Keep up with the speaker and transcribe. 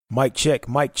Mic check,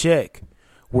 mic check.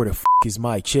 Where the is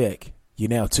my check? You're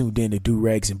now tuned in to Do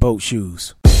Rags and Boat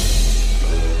Shoes.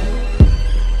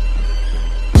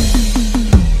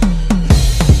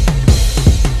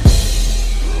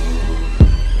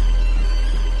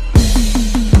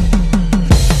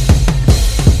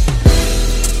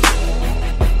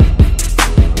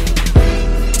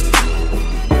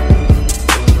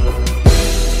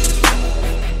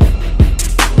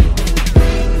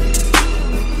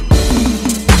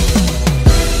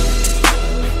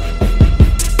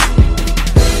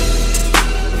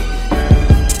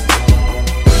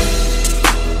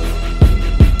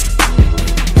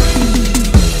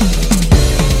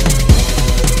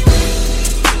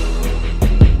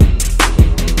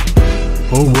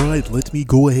 Let me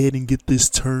go ahead and get this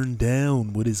turned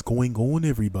down. What is going on,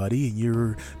 everybody? And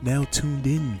you're now tuned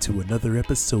in to another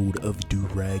episode of Do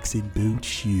Rags and Boot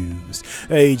Shoes.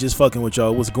 Hey, just fucking with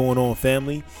y'all. What's going on,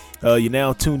 family? You're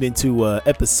now tuned into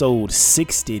episode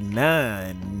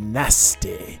 69.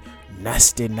 Nasty.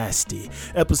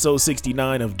 Episode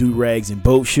 69 of Do Rags and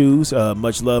Boat Shoes.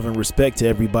 Much love and respect to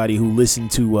everybody who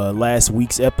listened to last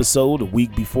week's episode, a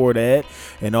week before that,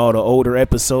 and all the older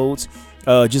episodes.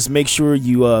 Just make sure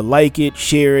you like it,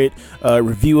 share it,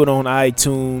 review it on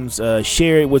iTunes,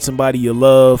 share it with somebody you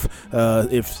love.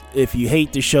 If you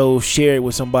hate the show, share it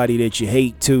with somebody that you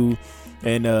hate too.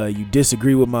 And you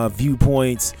disagree with my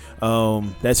viewpoints,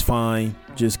 that's fine.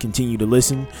 Just continue to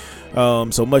listen.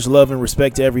 So much love and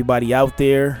respect to everybody out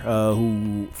there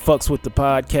who fucks with the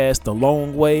podcast the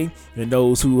long way, and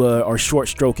those who are short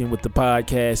stroking with the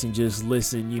podcast and just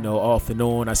listen, off and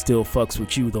on. I still fucks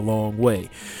with you the long way.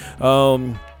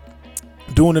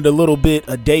 Doing it a little bit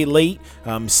a day late.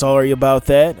 I'm sorry about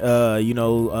that.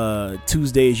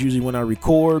 Tuesday is usually when I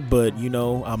record, but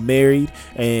I'm married,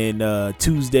 and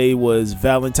Tuesday was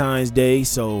Valentine's Day,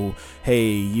 so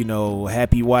hey,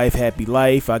 happy wife, happy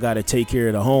life. I gotta take care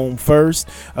of the home first,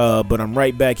 but I'm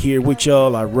right back here with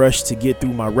y'all. I rushed to get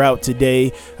through my route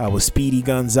today. I was Speedy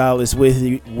Gonzalez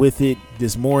with it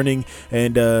this morning,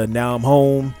 and now I'm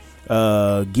home.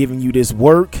 Giving you this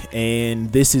work,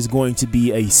 and this is going to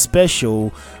be a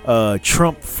special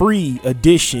Trump-free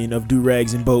edition of Do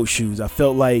Rags and Boat Shoes. I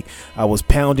felt like I was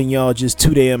pounding y'all just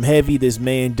too damn heavy. This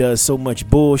man does so much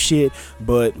bullshit,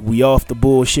 but we off the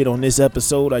bullshit on this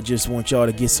episode. I just want y'all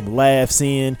to get some laughs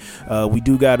in. We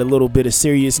do got a little bit of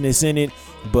seriousness in it,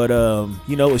 but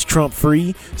it's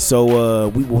Trump-free, so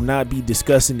we will not be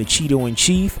discussing the Cheeto in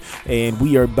Chief, and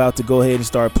we are about to go ahead and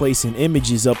start placing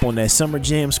images up on that Summer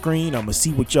Jam screen. I'm gonna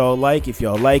see what y'all like. If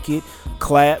y'all like it,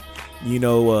 clap,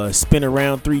 spin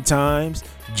around 3 times,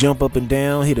 jump up and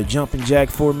down, hit a jumping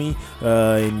jack for me,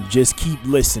 and just keep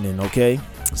listening, okay?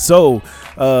 So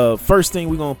first thing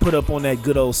we're gonna put up on that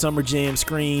good old Summer Jam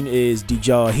screen is, did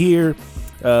y'all hear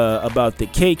about the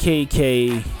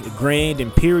KKK Grand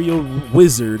Imperial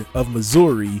Wizard of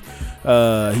Missouri?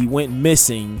 He went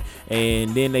missing, and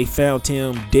then they found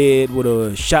him dead with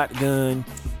a shotgun,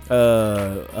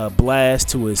 a blast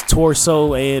to his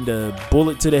torso, and a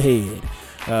bullet to the head.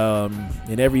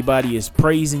 And everybody is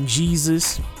praising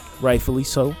Jesus, rightfully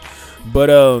so. But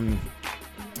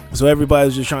so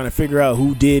everybody's just trying to figure out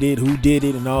who did it,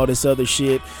 and all this other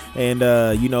shit. And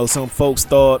some folks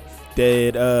thought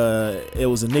that it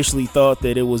was initially thought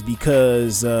that it was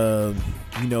because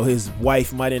his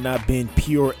wife might have not been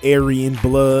pure Aryan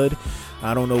blood.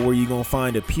 I don't know where you're gonna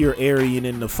find a pure Aryan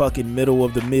in the fucking middle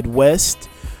of the Midwest.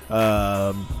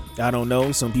 I don't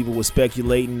know. Some people were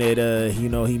speculating that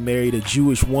he married a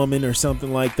Jewish woman or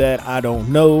something like that. I don't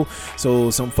know. So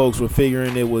some folks were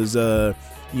figuring it was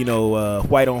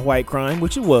white on white crime,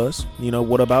 which it was.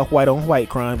 What about white on white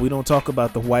crime? We don't talk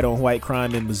about the white on white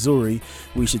crime in Missouri.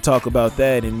 We should talk about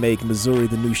that and make Missouri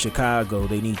the new Chicago.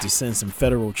 They need to send some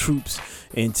federal troops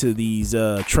into these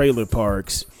trailer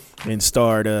parks and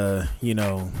start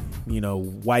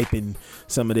wiping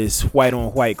some of this white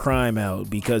on white crime out,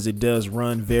 because it does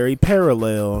run very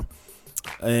parallel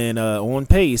and on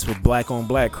pace with black on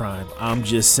black crime. I'm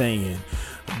just saying.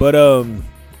 But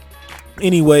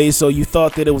anyway, so you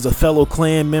thought that it was a fellow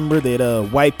Klan member that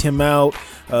wiped him out,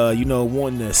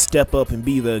 wanting to step up and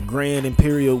be the Grand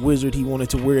Imperial Wizard. He wanted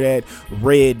to wear that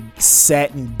red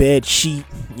satin bed sheet,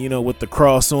 with the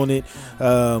cross on it,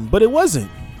 but it wasn't.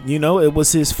 It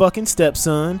was his fucking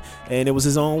stepson, and it was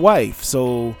his own wife.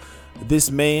 So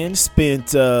this man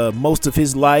spent most of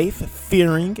his life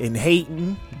fearing and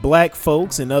hating black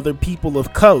folks and other people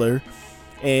of color,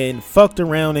 and fucked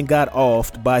around and got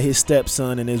offed by his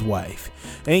stepson and his wife.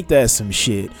 Ain't that some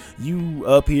shit? You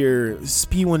up here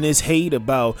spewing this hate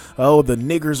about, oh, the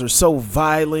niggers are so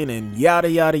violent and yada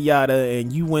yada yada,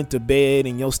 and you went to bed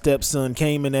and your stepson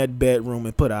came in that bedroom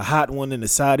and put a hot one in the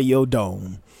side of your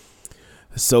dome.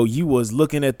 So you was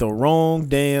looking at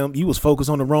you was focused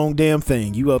on the wrong damn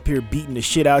thing. You up here beating the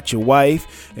shit out your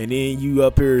wife, and then you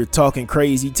up here talking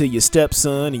crazy to your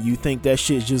stepson, and you think that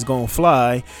shit's just gonna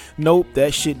fly. Nope,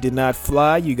 that shit did not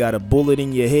fly. You got a bullet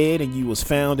in your head, and you was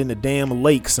found in a damn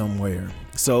lake somewhere.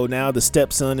 So now the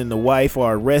stepson and the wife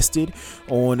are arrested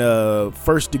on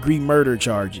first degree murder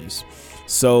charges.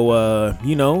 So,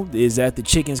 is that the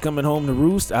chickens coming home to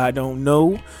roost? I don't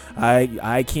know.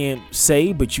 I can't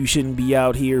say, but you shouldn't be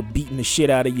out here beating the shit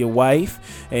out of your wife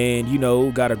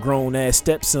and, got a grown ass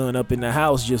stepson up in the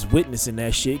house just witnessing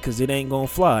that shit, because it ain't gonna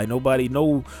fly. No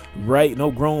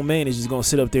grown man is just gonna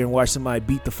sit up there and watch somebody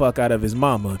beat the fuck out of his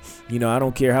mama. I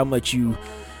don't care how much you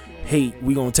hate,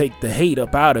 we gonna take the hate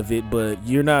up out of it, but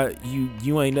you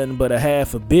ain't nothing but a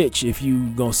half a bitch if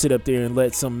you gonna sit up there and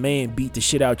let some man beat the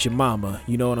shit out your mama.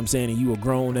 You know what I'm saying? And you a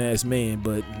grown ass man.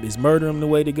 But is murder him the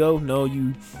way to go? No,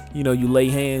 you lay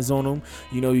hands on him.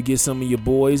 You get some of your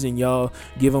boys and y'all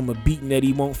give him a beating that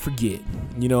he won't forget.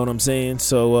 You know what I'm saying?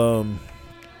 So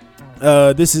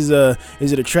this is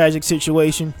it a tragic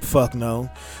situation? Fuck no,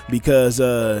 because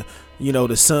the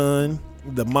son,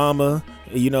 the mama,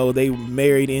 they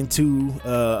married into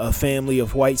a family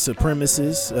of white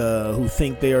supremacists who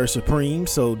think they are supreme.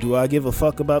 So do I give a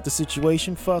fuck about the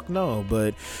situation? Fuck no.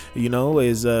 But did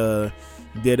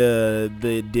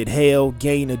hell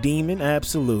gain a demon?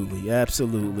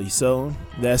 Absolutely. So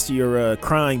that's your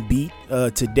crime beat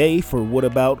today for What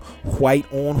About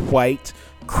White on White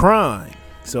Crime.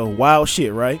 So wild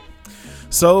shit, right?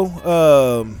 So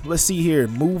let's see here,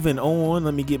 moving on,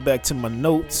 let me get back to my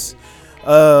notes.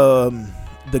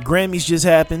 The Grammys just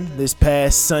happened this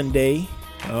past Sunday.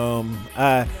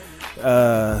 I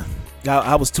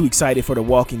was too excited for The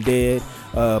Walking Dead.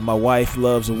 My wife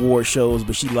loves award shows,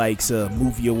 but she likes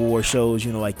movie award shows,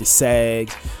 like the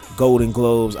SAGs, Golden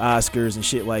Globes, Oscars, and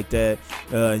shit like that.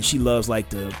 And she loves like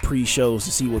the pre-shows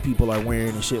to see what people are wearing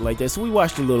and shit like that. So we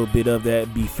watched a little bit of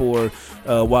that before,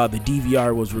 while the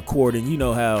DVR was recording. You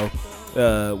know how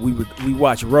we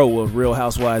watched Row of Real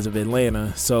Housewives of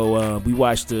Atlanta, so we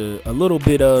watched a little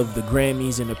bit of the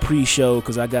Grammys and the pre-show,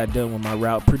 because I got done with my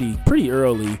route pretty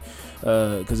early,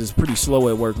 because it's pretty slow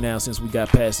at work now since we got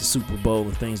past the Super Bowl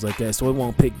and things like that, so it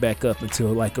won't pick back up until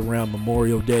like around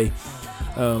Memorial Day.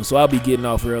 So I'll be getting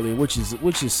off earlier, which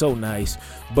is so nice.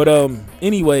 But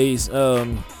anyways,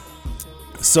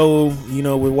 so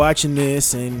we're watching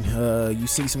this, and you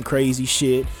see some crazy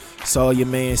shit. Saw your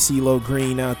man CeeLo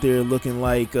Green out there looking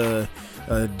like a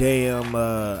damn,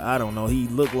 I don't know, he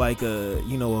looked like a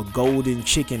golden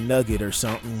chicken nugget or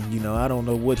something. I don't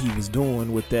know what he was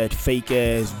doing with that fake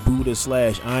ass Buddha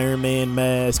 / Iron Man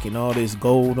mask and all this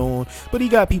gold on, but he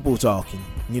got people talking.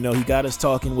 He got us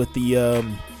talking with the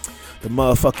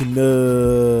motherfucking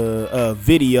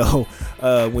video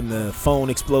when the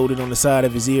phone exploded on the side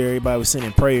of his ear. Everybody was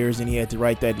sending prayers, and he had to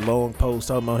write that long post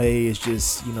talking about, hey, it's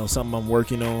just something I'm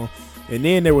working on. And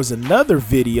then there was another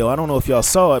video, I don't know if y'all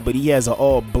saw it, but he has an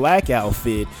all black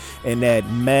outfit, and that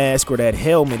mask or that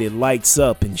helmet, it lights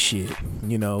up and shit,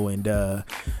 and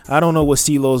I don't know what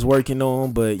CeeLo's working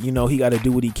on, but he got to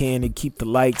do what he can to keep the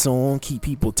lights on, keep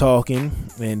people talking.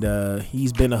 And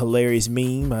he's been a hilarious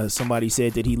meme. Somebody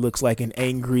said that he looks like an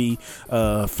angry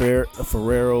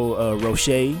Ferrero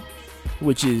Rocher,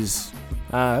 which is,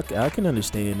 I can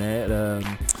understand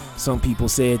that. Some people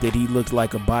said that he looked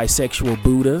like a bisexual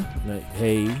Buddha. Like,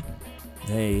 hey,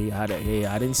 I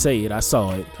didn't say it. I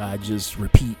saw it. I just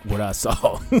repeat what I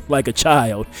saw like a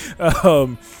child.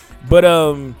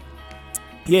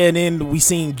 Yeah, and then we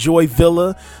seen Joy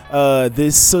Villa,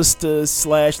 this sister /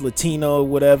 Latino,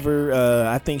 whatever.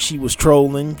 I think she was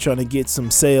trolling, trying to get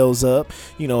some sales up.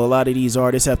 A lot of these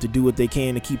artists have to do what they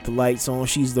can to keep the lights on.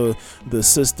 She's the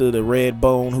sister, the red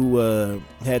bone, who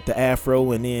had the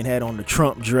afro and then had on the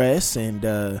Trump dress, and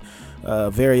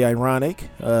very ironic.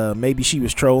 Maybe she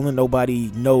was trolling.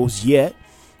 Nobody knows yet.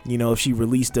 If she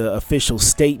released an official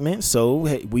statement. So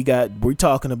hey, we're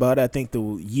talking about it. I think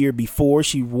the year before,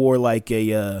 she wore like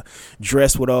a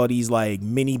dress with all these like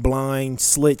mini blind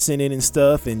slits in it and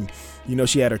stuff, and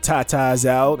she had her tatas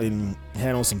out and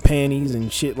had on some panties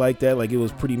and shit like that. Like, it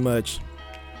was pretty much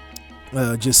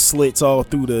just slits all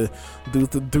through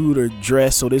the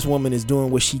dress. So this woman is doing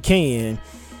what she can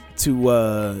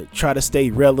to try to stay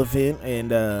relevant,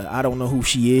 and I don't know who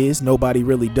she is. Nobody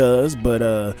really does,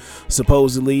 but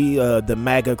supposedly the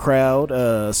MAGA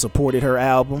crowd supported her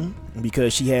album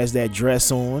because she has that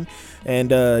dress on,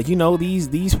 and you know,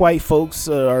 these white folks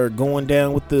are going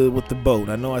down with the boat.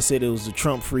 I know I said it was a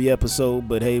Trump-free episode,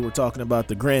 but hey, we're talking about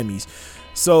the Grammys.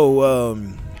 So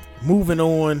moving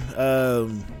on,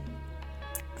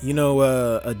 you know,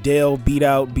 Adele beat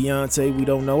out Beyonce. We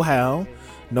don't know how.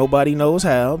 Nobody knows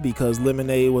how, because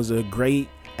Lemonade was a great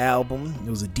album. It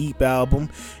was a deep album.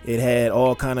 It had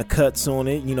all kind of cuts on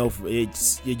it. You know, it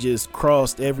just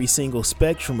crossed every single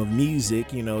spectrum of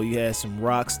music. You know, you had some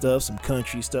rock stuff, some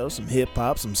country stuff, some hip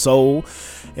hop, some soul,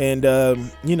 and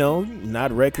you know,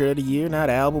 not record of the year, not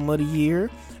album of the year.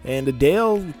 And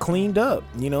Adele cleaned up,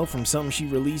 you know, from something she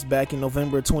released back in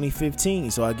November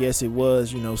 2015. So I guess it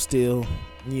was, you know, still,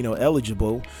 you know,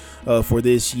 eligible for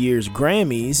this year's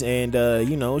Grammys. And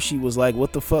you know, she was like,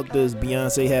 what the fuck does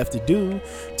Beyonce have to do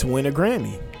to win a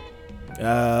Grammy?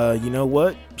 You know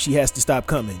what? She has to stop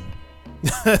coming.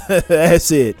 That's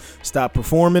it. Stop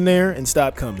performing there and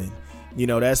stop coming. You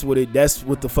know, that's what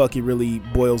the fuck it really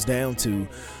boils down to.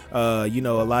 You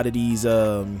know, a lot of these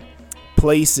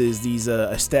places, these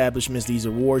establishments, these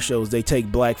award shows, they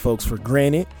take black folks for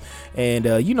granted, and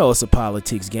you know, it's a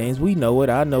politics game. We know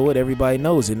it, I know it, everybody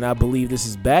knows it, and I believe this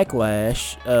is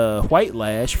backlash, white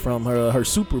lash from her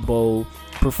Super Bowl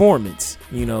performance,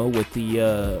 you know, with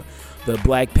the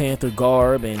Black Panther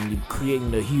garb and creating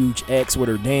the huge X with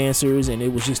her dancers, and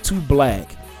it was just too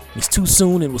black. It's too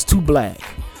soon, it was too black.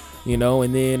 You know,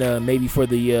 and then maybe for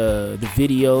the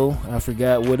video, I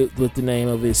forgot what the name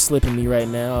of it is slipping me right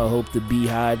now. I hope the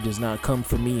Beehive does not come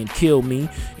for me and kill me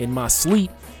in my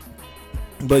sleep.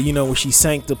 But you know, when she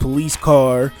sank the police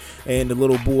car and the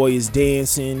little boy is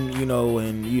dancing, you know,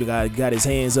 and you got his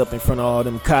hands up in front of all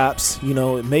them cops, you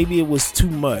know, maybe it was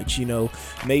too much. You know,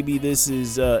 maybe this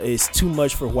is too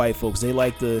much for white folks. They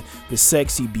like the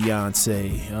sexy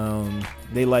Beyonce.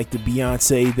 They like the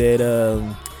Beyonce that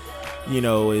you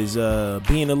know, is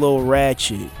being a little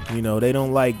ratchet. You know, they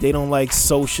don't like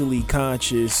socially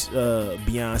conscious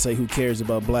Beyonce who cares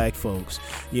about black folks.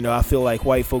 You know, I feel like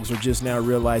white folks are just now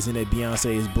realizing that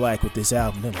Beyonce is black with this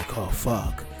album. They're like, oh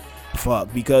fuck,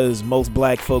 because most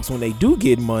black folks, when they do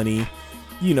get money,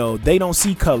 you know, they don't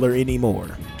see color anymore.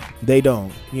 They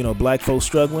don't. You know, black folks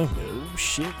struggling, oh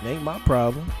shit, ain't my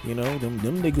problem. You know, them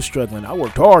niggas struggling. I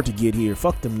worked hard to get here.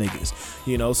 Fuck them niggas.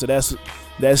 You know, so that's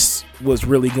what's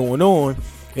really going on.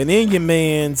 And then your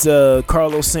man's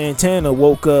Carlos Santana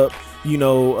woke up, you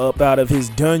know, up out of his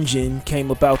dungeon, came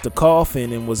up out the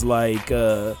coffin, and was like,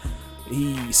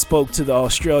 he spoke to the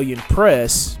Australian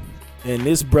press. And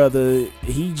this brother,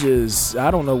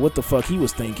 I don't know what the fuck he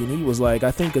was thinking. He was like,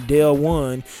 I think Adele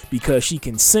won because she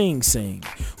can sing.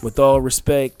 With all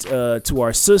respect to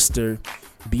our sister,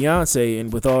 Beyonce,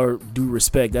 and with all due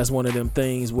respect, that's one of them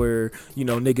things where, you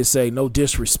know, niggas say no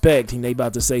disrespect, and they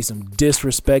about to say some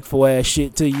disrespectful ass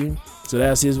shit to you. So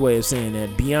that's his way of saying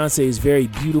that. Beyonce is very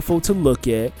beautiful to look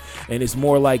at, and it's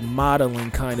more like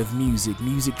modeling kind of music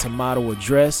to model a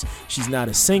dress. She's not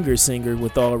a singer,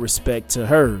 with all respect to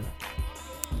her.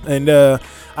 And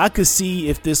I could see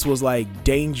if this was like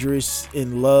Dangerous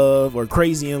in Love or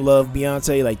Crazy in Love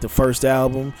Beyonce, like the first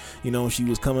album, you know, she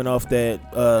was coming off that,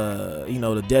 you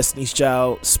know, the Destiny's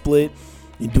Child split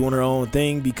and doing her own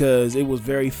thing, because it was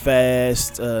very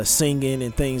fast singing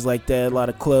and things like that, a lot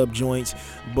of club joints.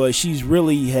 But she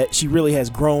really has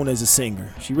grown as a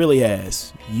singer. She really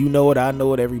has. You know it, I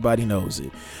know it, everybody knows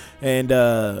it. And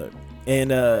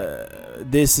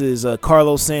this is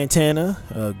Carlos Santana,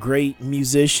 a great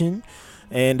musician.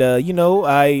 And, you know,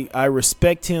 I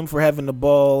respect him for having the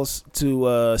balls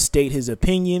to state his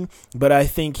opinion, but I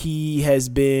think he has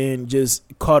been just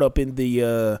caught up in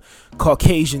the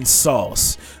Caucasian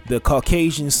sauce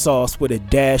with a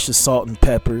dash of salt and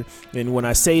pepper. And when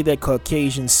I say that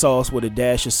Caucasian sauce with a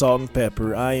dash of salt and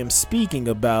pepper, I am speaking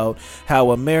about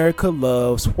how America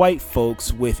loves white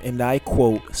folks with, and I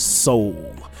quote,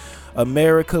 soul.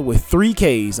 America with 3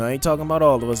 Ks. I ain't talking about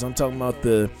all of us. I'm talking about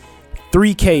the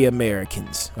 3K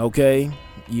Americans, okay?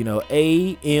 You know,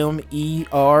 AMERIKKKA,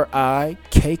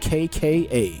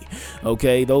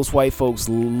 okay? Those white folks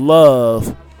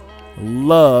love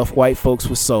white folks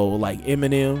with soul, like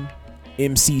Eminem,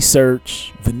 MC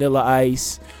Search, Vanilla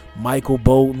Ice, Michael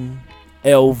Bolton,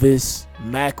 Elvis,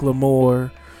 Macklemore,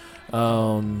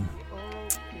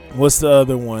 What's the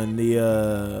other one?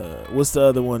 What's the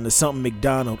other one? The something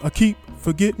McDonald. I keep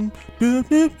forgetting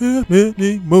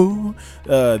more.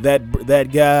 That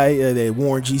guy, that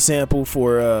Warren G sample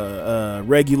for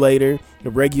Regulator, to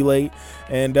Regulate,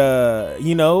 and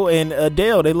and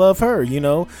Adele, they love her,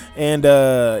 and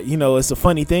it's a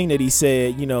funny thing that he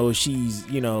said,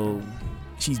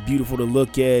 she's beautiful to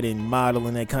look at and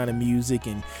modeling that kind of music,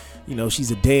 and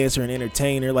she's a dancer and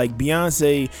entertainer. Like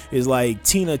Beyonce is like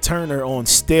Tina Turner on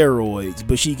steroids,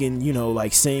 but she can,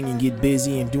 like sing and get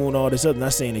busy and doing all this other.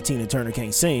 Not saying that Tina Turner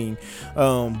can't sing,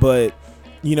 but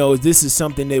this is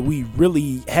something that we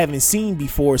really haven't seen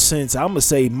before since, I'm gonna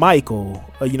say, Michael.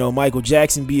 Michael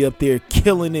Jackson be up there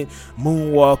killing it,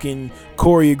 moonwalking,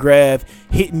 choreograph,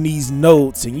 hitting these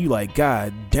notes, and you like,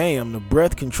 God damn, the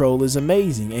breath control is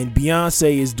amazing. And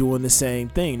Beyonce is doing the same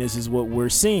thing. This is what we're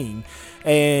seeing.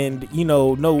 And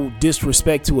no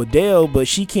disrespect to Adele, but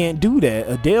she can't do that.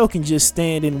 Adele can just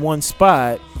stand in one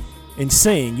spot and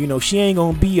sing. She ain't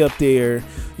gonna be up there,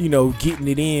 getting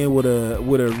it in with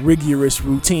a rigorous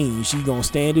routine. She gonna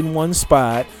stand in one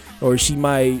spot, or she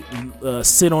might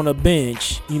sit on a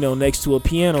bench, next to a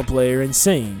piano player and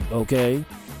sing. Okay,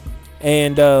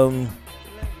 and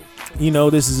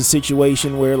this is a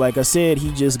situation where, like I said,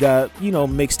 he just got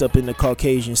mixed up in the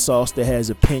Caucasian sauce that has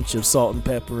a pinch of salt and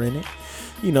pepper in it.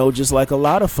 Just like a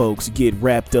lot of folks get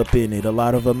wrapped up in it. A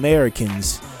lot of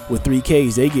Americans with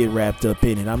 3Ks, they get wrapped up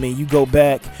in it. I mean, you go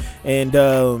back and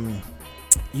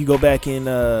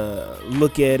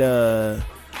look at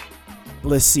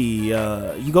let's see,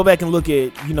 you go back and look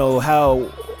at how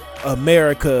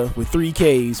America with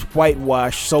 3Ks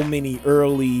whitewashed so many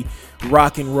early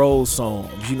rock and roll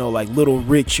songs, like Little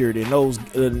Richard and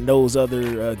those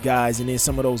other guys, and then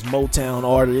some of those Motown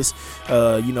artists,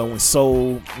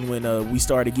 when we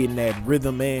started getting that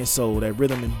rhythm and soul, that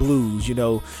rhythm and blues,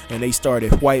 and they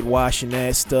started whitewashing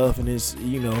that stuff, and it's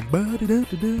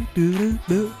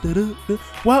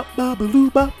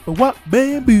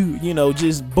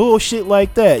just bullshit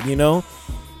like that,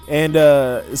 And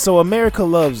so America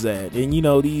loves that, and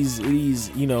these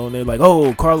and they're like,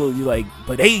 oh, Carlos, you like,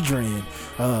 but Adrian,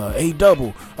 A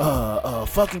double,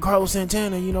 fucking Carlos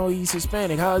Santana, he's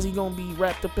Hispanic. How is he gonna be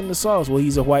wrapped up in the sauce? Well,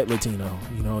 he's a white Latino,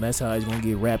 that's how he's gonna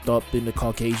get wrapped up in the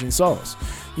Caucasian sauce,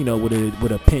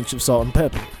 with a pinch of salt and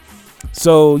pepper.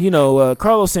 So,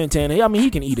 Carlos Santana, I mean, he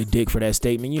can eat a dick for that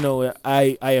statement.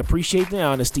 I appreciate the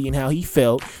honesty and how he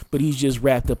felt, but he's just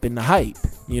wrapped up in the hype,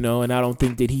 and I don't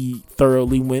think that he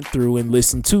thoroughly went through and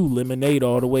listened to Lemonade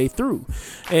all the way through.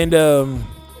 And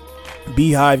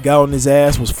Beehive got on his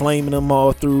ass, was flaming him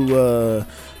all through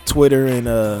Twitter and,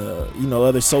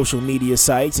 other social media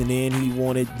sites. And then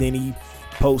he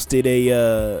posted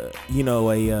a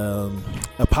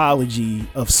apology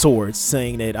of sorts,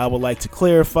 saying that I would like to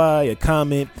clarify a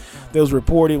comment that was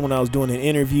reported when I was doing an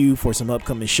interview for some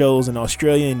upcoming shows in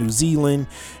Australia and New Zealand.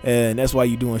 And that's why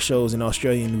you're doing shows in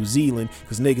Australia and New Zealand,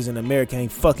 because niggas in America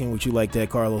ain't fucking with you like that,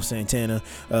 Carlos Santana.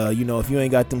 If you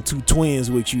ain't got them two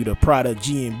twins with you, the Prada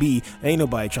G and B, ain't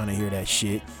nobody trying to hear that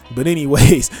shit. But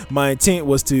anyways, my intent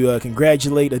was to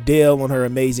congratulate Adele on her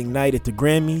amazing night at the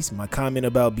Grammys. My comment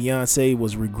about Beyonce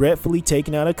was regretfully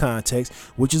taken out of context,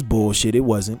 which is bullshit. It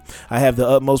wasn't. I have the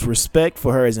utmost respect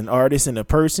for her as an artist and a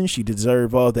person. She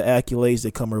deserves all the accolades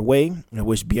that come her way. I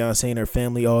wish Beyonce and her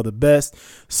family all the best.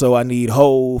 So I need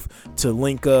Hove to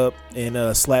link up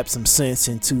and slap some sense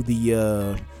into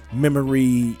the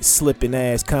memory slipping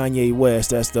ass Kanye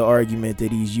West. That's the argument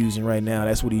that he's using right now.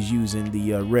 That's what he's using,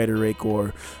 the rhetoric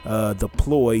or the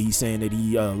ploy. He's saying that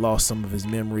he lost some of his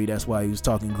memory. That's why he was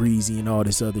talking greasy and all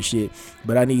this other shit.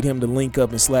 But I need him to link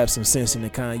up and slap some sense into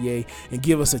Kanye and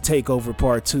give us a takeover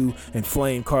part 2 and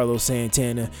flame Carlos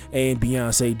Santana and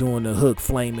Beyonce doing the hook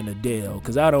flaming Adele,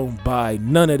 because I don't buy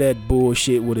none of that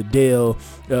bullshit with Adele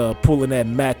pulling that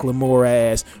Macklemore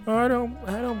ass. I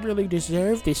don't really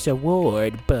deserve this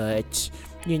award, but it's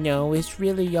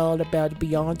really all about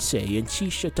Beyonce and she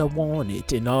should have won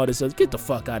it and all this other. Get the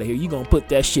fuck out of here. You gonna put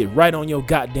that shit right on your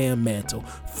goddamn mantle.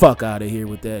 Fuck out of here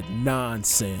with that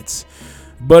nonsense.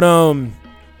 But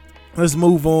let's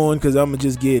move on, because I'm gonna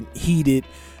just get heated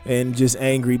and just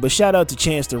angry. But shout out to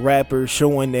Chance the Rapper,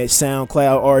 showing that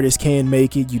SoundCloud artists can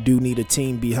make it. You do need a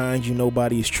team behind you.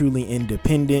 Nobody is truly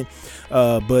independent,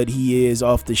 but he is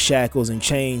off the shackles and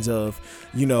chains of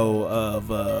an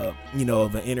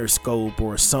Interscope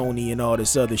or a Sony and all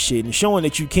this other shit, and showing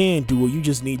that you can do it. You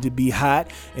just need to be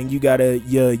hot, and you gotta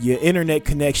your internet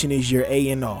connection is your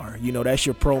A&R. That's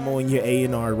your promo and your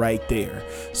A&R right there.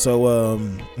 So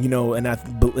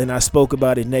and I spoke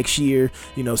about it next year.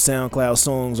 SoundCloud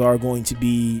songs songs are going to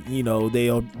be,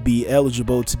 they'll be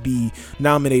eligible to be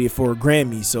nominated for a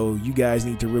Grammy. So you guys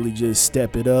need to really just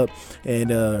step it up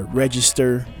and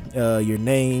register your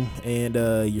name and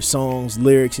your songs,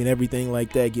 lyrics, and everything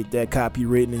like that. Get that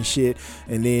copywritten and shit,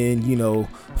 and then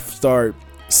start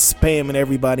spamming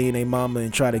everybody and their mama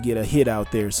and try to get a hit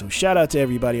out there. So shout out to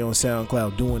everybody on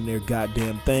SoundCloud doing their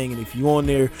goddamn thing. And if you on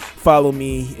there, follow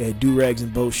me at Do-Rags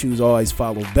and Boat Shoes. Always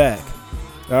follow back.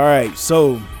 All right,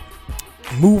 so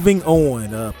moving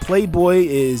on, Playboy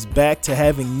is back to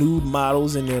having nude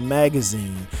models in their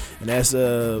magazine, and that's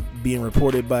being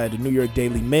reported by the New York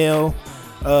Daily Mail.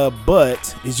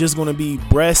 But it's just going to be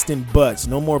breast and butts,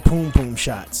 no more poom poom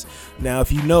shots. Now,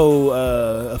 if you know,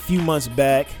 a few months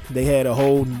back, they had a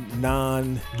whole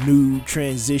non-nude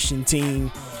transition team.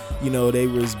 They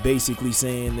was basically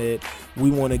saying that we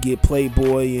want to get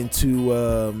Playboy into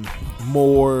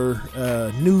more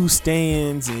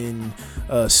newsstands and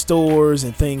stores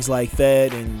and things like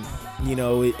that. And,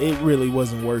 it really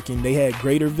wasn't working. They had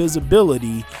greater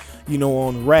visibility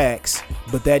on racks,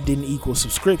 but that didn't equal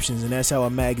subscriptions, and that's how a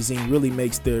magazine really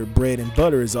makes their bread and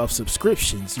butter, is off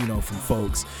subscriptions, from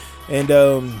folks. And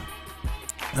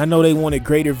I know they wanted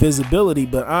greater visibility,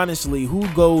 but honestly, who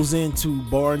goes into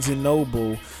Barnes and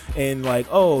Noble and like,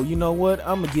 oh, you know what,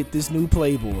 I'm gonna get this new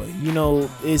Playboy?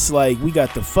 It's like, we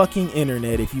got the fucking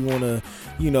internet. If you want to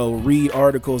read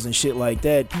articles and shit like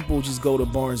that, people just go to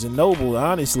Barnes and Noble.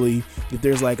 Honestly, if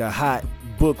there's like a hot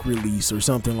book release or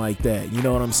something like that, you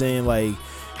know what I'm saying? Like,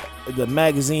 the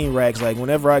magazine racks, like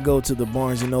whenever I go to the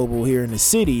Barnes and Noble here in the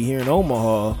city, here in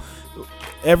Omaha,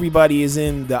 everybody is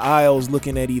in the aisles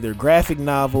looking at either graphic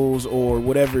novels or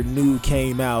whatever new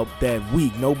came out that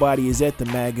week. Nobody is at the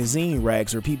magazine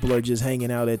racks, or people are just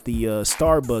hanging out at the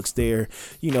Starbucks there,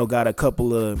 got a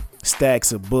couple of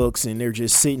stacks of books and they're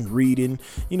just sitting reading,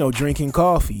 drinking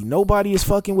coffee. Nobody is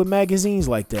fucking with magazines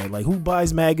like that. Like, who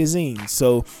buys magazines?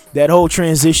 So that whole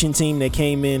transition team that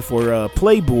came in for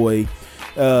Playboy,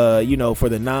 for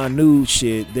the non-nude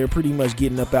shit, they're pretty much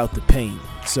getting up out the paint.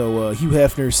 So Hugh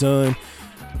Hefner's son,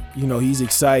 he's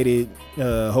excited.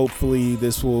 Hopefully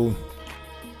this will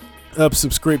up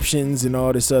subscriptions and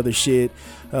all this other shit.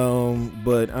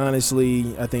 But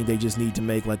honestly, I think they just need to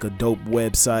make like a dope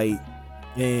website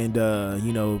and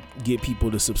get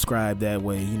people to subscribe that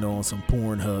way, on some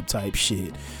Pornhub type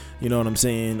shit. You know what I'm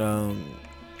saying?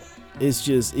 It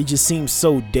just seems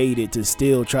so dated to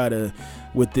still try to,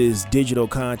 with this digital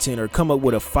content, or come up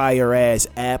with a fire ass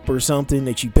app or something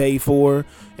that you pay for,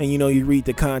 and you read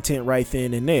the content right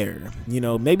then and there.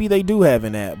 Maybe they do have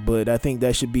an app, but I think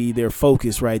that should be their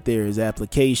focus right there, is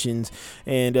applications,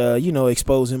 and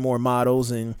exposing more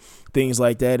models and things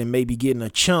like that, and maybe getting a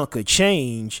chunk of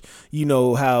change,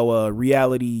 how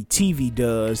reality TV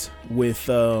does with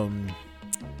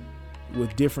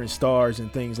different stars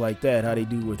and things like that, how they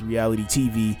do with reality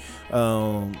TV,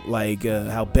 like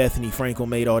how Bethany Frankel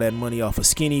made all that money off of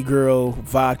Skinny Girl,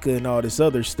 vodka, and all this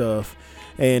other stuff,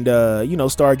 and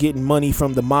start getting money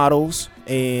from the models,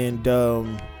 and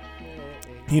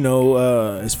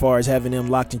as far as having them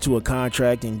locked into a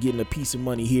contract and getting a piece of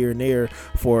money here and there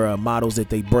for models that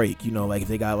they break, like if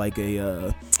they got like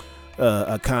a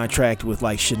contract with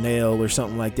like Chanel or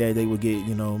something like that, they would get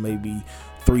maybe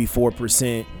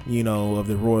 3-4% of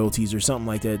the royalties or something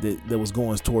like that was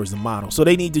going towards the model. So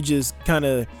they need to just kind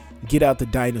of get out the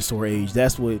dinosaur age.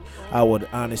 That's what I would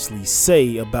honestly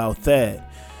say about that.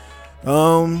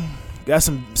 Got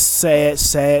some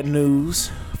sad news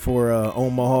for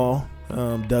Omaha,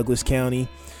 Douglas County.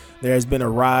 There has been a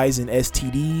rise in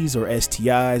STDs or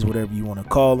STIs, whatever you want to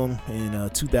call them, in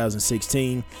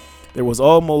 2016. There was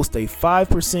almost a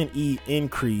 5%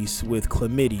 increase with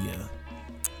chlamydia,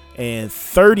 and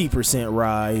 30%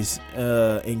 rise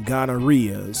in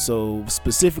gonorrhea. So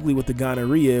specifically with the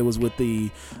gonorrhea, it was with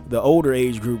the older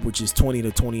age group, which is 20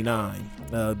 to 29.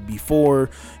 Before,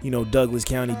 Douglas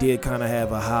County did kind of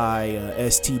have a high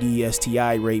STD,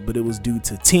 STI rate, but it was due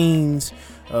to teens,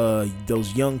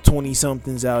 those young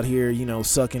 20-somethings out here,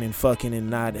 sucking and fucking and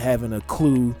not having a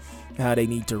clue how they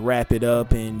need to wrap it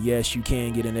up. And yes, you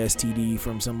can get an STD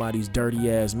from somebody's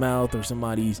dirty ass mouth, or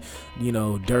somebody's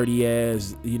dirty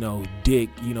ass dick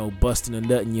busting a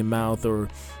nut in your mouth, or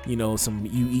you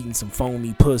eating some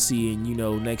foamy pussy,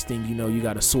 and next thing you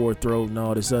got a sore throat and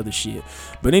all this other shit.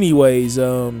 But anyways,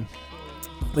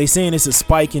 they saying it's a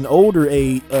spike in older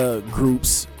age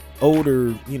groups,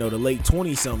 older, the late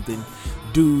 20-something,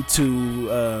 due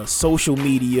to social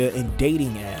media and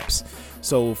dating apps.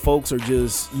 So folks are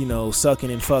just, sucking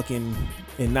and fucking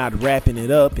and not wrapping it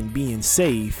up and being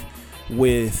safe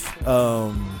with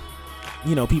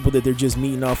people that they're just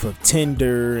meeting off of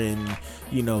Tinder and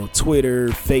Twitter,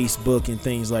 Facebook, and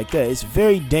things like that. It's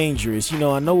very dangerous.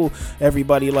 I know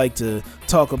everybody like to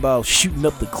talk about shooting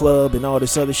up the club and all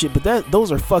this other shit, but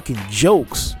those are fucking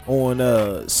jokes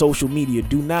on social media.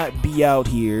 Do not be out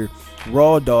here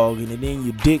raw dogging and then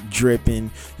your dick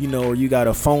dripping, or you got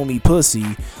a foamy pussy.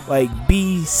 Like,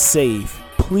 be safe.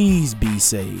 Please be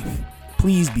safe.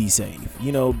 Please be safe.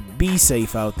 Be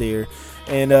safe out there.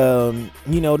 And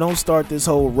don't start this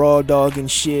whole raw dogging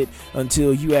shit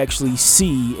until you actually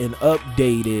see an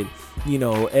updated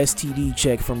STD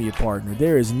check from your partner.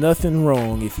 There is nothing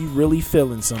wrong if you really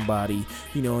feeling somebody,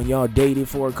 and y'all dated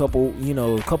for a couple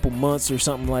months or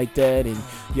something like that, and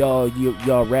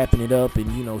y'all wrapping it up,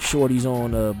 and shorty's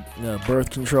on birth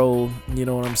control, you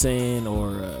know what I'm saying,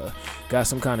 or got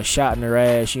some kind of shot in her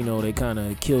ass, they kind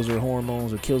of kills her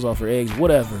hormones or kills off her eggs,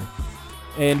 whatever.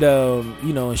 And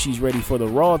and she's ready for the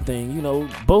raw thing.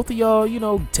 Both of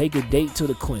y'all, take a date to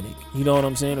the clinic, you know what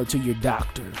I'm saying, or to your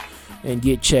doctor, and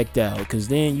get checked out, because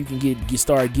then you can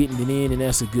start getting it in, and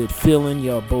that's a good feeling.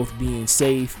 Y'all both being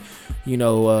safe,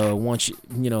 once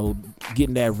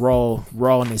getting that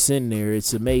rawness in there,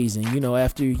 it's amazing.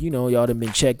 After y'all done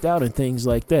been checked out and things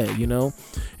like that,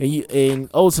 and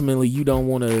ultimately you don't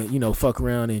want to fuck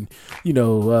around and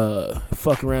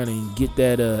get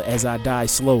that as I die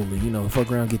slowly,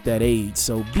 fuck around, get that AIDS.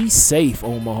 So be safe,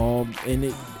 Omaha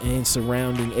and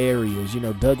surrounding areas.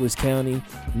 Douglas County,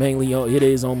 mainly it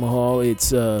is Omaha.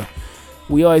 It's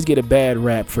we always get a bad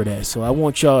rap for that. So I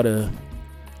want y'all to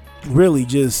really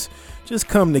just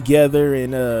come together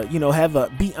and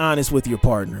be honest with your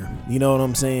partner. You know what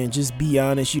I'm saying? Just be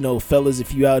honest. Fellas,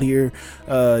 if you out here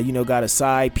got a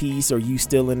side piece, or you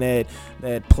still in that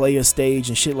player stage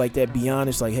and shit like that, be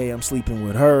honest. Like, hey, I'm sleeping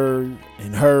with her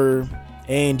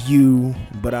and you,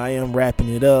 but I am wrapping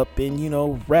it up,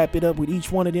 and wrap it up with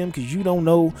each one of them, because you don't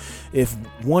know if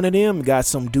one of them got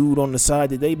some dude on the side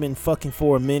that they've been fucking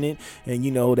for a minute, and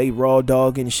they raw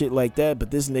dogging and shit like that,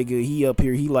 but this nigga, he up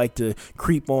here, he like to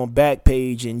creep on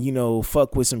Backpage and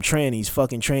fuck with some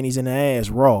fucking trannies in the ass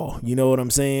raw, you know what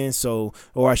I'm saying? So,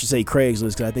 or I should say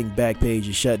Craigslist, because I think Backpage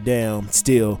is shut down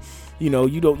still. You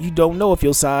don't know if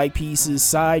your side piece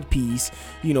is out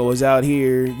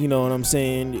here, you know what I'm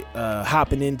saying,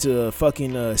 hopping into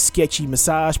fucking sketchy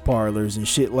massage parlors and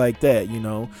shit like that,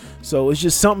 So it's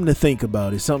just something to think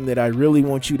about. It's something that I really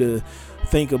want you to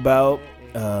think about.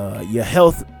 Your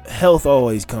health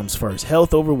always comes first.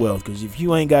 Health over wealth, because if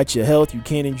you ain't got your health, you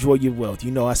can't enjoy your wealth.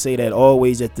 I say that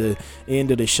always at the end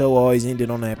of the show, always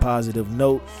ended on that positive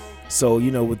note. So,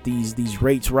 with these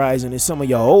rates rising, and some of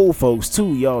y'all old folks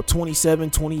too, y'all 27,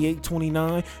 28,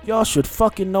 29, y'all should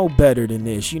fucking know better than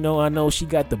this. I know she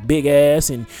got the big ass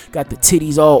and got the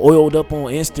titties all oiled up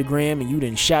on Instagram, and you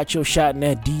done shot your shot in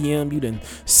that DM, you done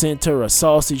sent her a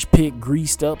sausage pic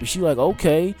greased up, and she like,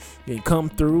 okay, and come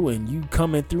through, and you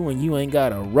coming through, and you ain't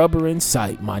got a rubber in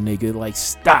sight, my nigga. Like,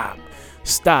 stop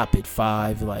it,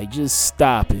 Five. Like, just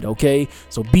stop it, okay?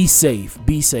 So be safe.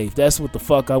 That's what the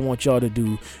fuck I want y'all to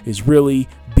do, is really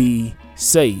be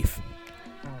safe.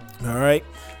 All right,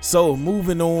 so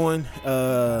moving on,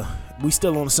 we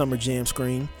still on the Summer Jam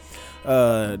screen.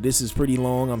 This is pretty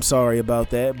long, I'm sorry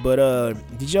about that, but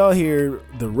did y'all hear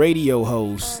the radio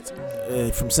host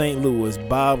from St. Louis,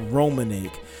 Bob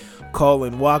Romanek,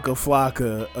 calling Waka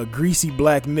Flocka a greasy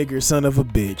black nigger son of a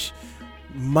bitch?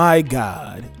 My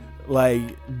God.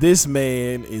 Like, this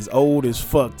man is old as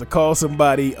fuck. To call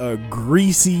somebody a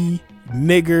greasy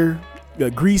nigger, a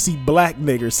greasy black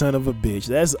nigger son of a bitch,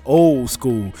 that's old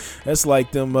school. That's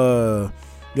like them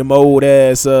old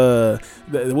ass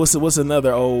what's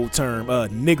another old term,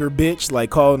 nigger bitch, like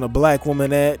calling a black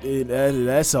woman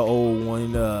that's an old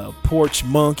one. Porch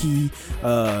monkey,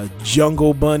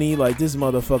 jungle bunny, like this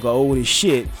motherfucker old as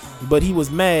shit. But he was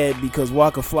mad because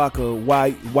Waka Flocka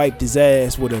wiped his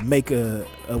ass with a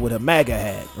MAGA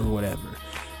hat or whatever.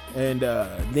 And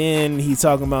then he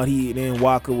talking about then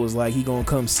Waka was like, he gonna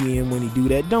come see him when he do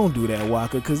that. Don't do that,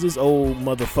 Waka, because this old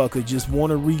motherfucker just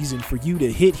want a reason for you to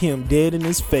hit him dead in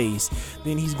his face.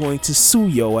 Then he's going to sue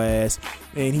your ass,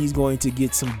 and he's going to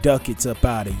get some ducats up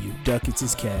out of you. Ducats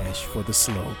is cash for the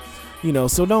slow.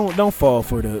 So don't fall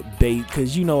for the bait,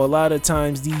 because a lot of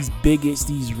times these bigots,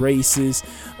 these racists,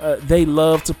 they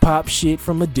love to pop shit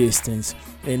from a distance,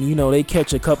 and they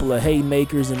catch a couple of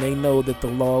haymakers, and they know that the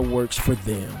law works for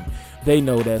them. They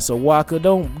know that. So Waka,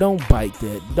 don't bite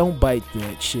that. Don't bite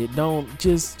that shit. Don't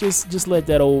just let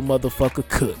that old motherfucker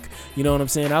cook. You know what I'm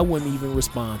saying? I wouldn't even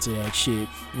respond to that shit.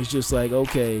 It's just like,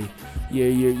 okay,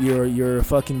 you're a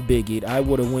fucking bigot. I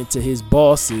would have went to his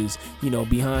bosses,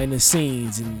 behind the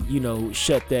scenes, and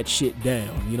shut that shit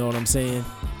down. You know what I'm saying?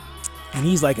 And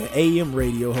he's like an AM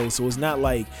radio host, so it's not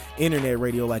like internet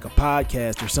radio, like a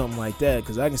podcast or something like that,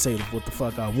 because I can say what the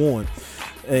fuck I want.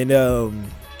 And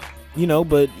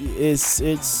but it's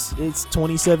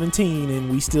 2017 and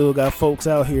we still got folks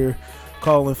out here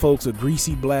calling folks a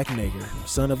greasy black nigger,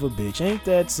 son of a bitch. Ain't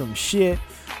that some shit?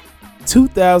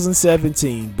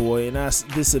 2017, boy, and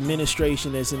this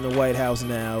administration that's in the White House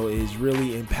now is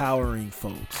really empowering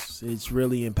folks. It's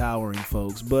really empowering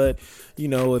folks. But,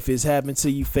 if it's happened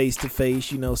to you face to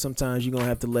face, sometimes you're going to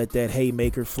have to let that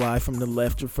haymaker fly from the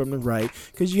left or from the right,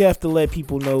 because you have to let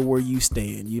people know where you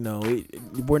stand.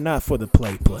 We're not for the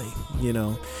play,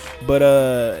 But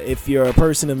if you're a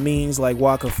person of means like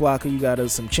Waka Flocka, you got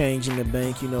some change in the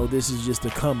bank. This is just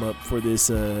a come up for this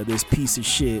piece of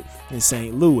shit in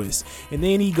St. Louis. And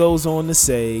then he goes on to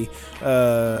say,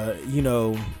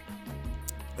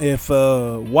 if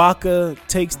Waka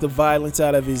takes the violence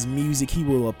out of his music, he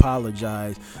will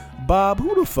apologize. Bob,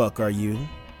 who the fuck are you?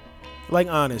 Like,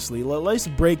 honestly, let's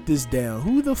break this down.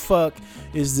 Who the fuck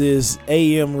is this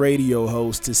AM radio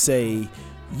host to say,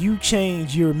 you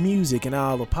change your music and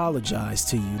I'll apologize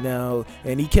to you? Now,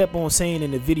 and he kept on saying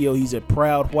in the video he's a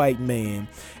proud white man.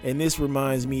 And this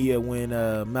reminds me of when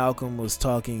Malcolm was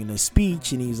talking in a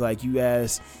speech, and he's like, you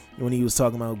asked when he was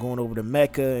talking about going over to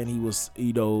Mecca, and he was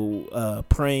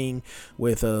praying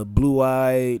with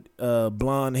blue-eyed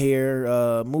blonde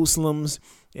hair Muslims.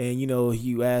 And,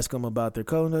 you ask them about their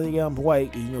color. Yeah, I'm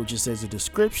white, just as a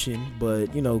description. But,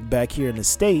 back here in the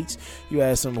States, you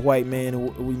ask some white man,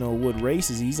 what race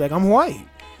is he? He's like, I'm white.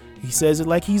 He says it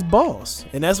like he's boss.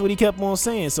 And that's what he kept on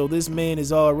saying. So this man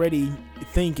is already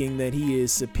thinking that he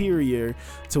is superior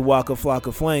to Waka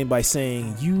Flocka Flame by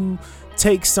saying, you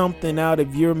take something out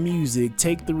of your music,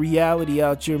 take the reality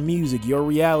out your music, your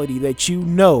reality that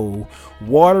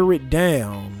water it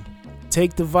down.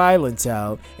 Take the violence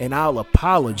out, and I'll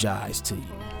apologize to you.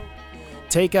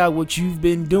 Take out what you've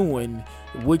been doing,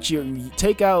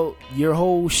 take out your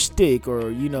whole shtick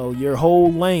or your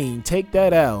whole lane. Take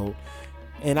that out,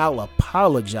 and I'll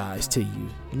apologize to you.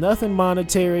 Nothing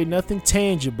monetary, nothing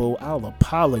tangible. I'll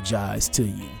apologize to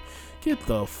you. Get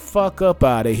the fuck up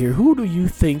out of here. Who do you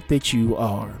think that you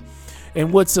are?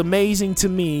 And what's amazing to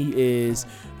me is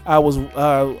I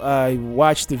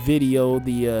watched the video,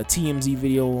 the TMZ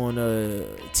video on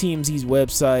TMZ's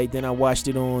website. Then I watched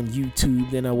it on YouTube.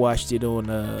 Then I watched it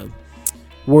on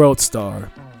World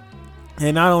Star.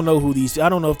 And I don't know I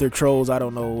don't know if they're trolls. I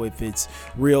don't know if it's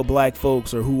real black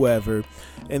folks or whoever.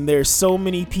 And there's so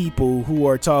many people who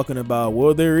are talking about,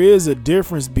 well, there is a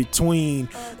difference between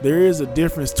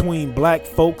black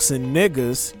folks and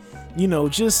niggas.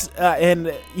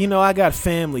 I got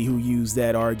family who use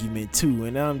that argument too,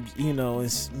 and I'm,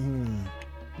 it's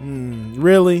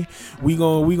really we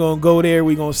gonna go there.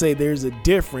 We gonna say there's a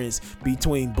difference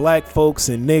between black folks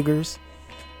and niggers,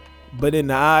 but in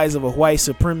the eyes of a white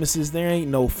supremacist, there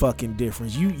ain't no fucking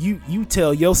difference. You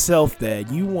tell yourself that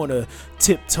you want to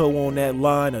tiptoe on that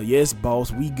line of, yes,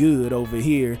 boss, we good over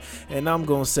here. And I'm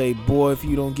going to say, boy, if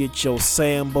you don't get your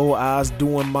Sambo, I was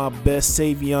doing my best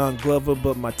Savion Glover,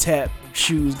 but my tap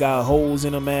shoes got holes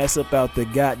in them, ass up out the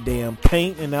goddamn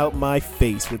paint and out my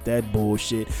face with that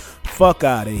bullshit. Fuck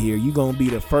out of here. You going to be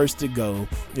the first to go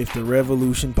if the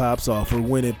revolution pops off or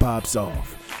when it pops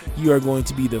off. You are going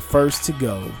to be the first to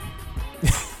go.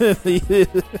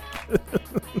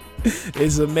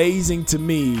 It's amazing to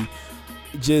me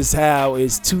just how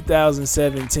it's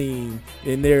 2017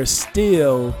 and there's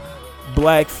still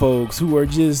black folks who are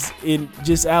just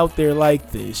out there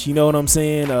like this. You know what I'm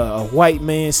saying? A white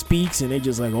man speaks and they're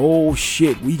just like, oh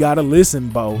shit, we gotta listen,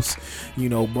 boss.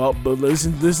 But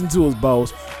listen to us,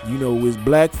 boss. It's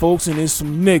black folks and there's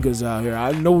some niggas out here.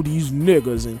 I know these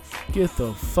niggas. And get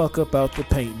the fuck up out the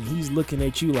paint. And he's looking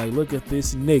at you like, look at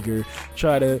this nigger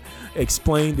try to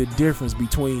explain the difference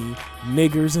between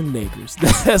niggers and niggers.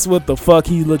 That's what the fuck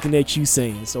he's looking at you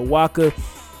saying. So Waka,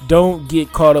 don't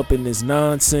get caught up in this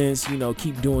nonsense.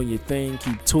 Keep doing your thing,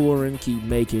 keep touring, keep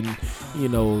making,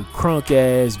 crunk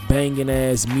ass, banging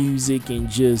ass music and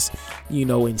just,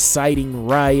 inciting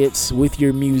riots with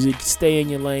your music. Stay in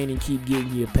your lane and keep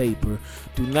getting your paper.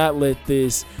 Do not let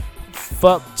this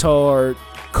fucktard,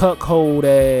 cuckold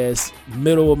ass,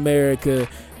 middle America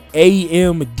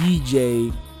AM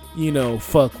DJ,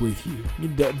 fuck with you.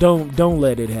 Don't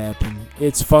let it happen.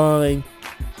 It's fine.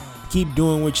 Keep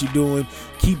doing what you're doing.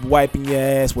 Keep wiping your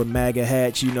ass with MAGA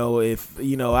hats. If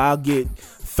I'll get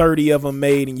 30 of them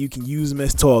made and you can use them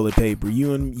as toilet paper.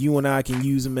 You and I can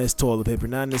use them as toilet paper.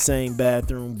 Not in the same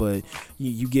bathroom, but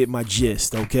you get my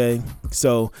gist, okay?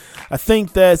 So I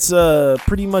think that's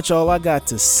pretty much all I got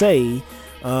to say.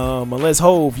 Unless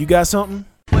Hove, you got something?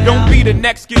 Don't be the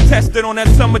next get tested on that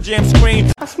Summer Jam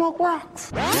screen. I smoke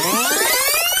rocks.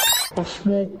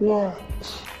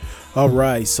 All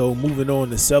right, so moving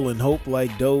on to Selling Hope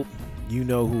Like Dope. You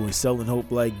know who is Selling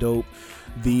Hope Like Dope.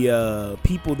 The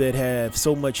people that have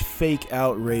so much fake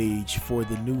outrage for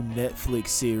the new Netflix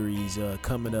series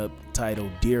coming up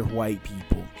titled Dear White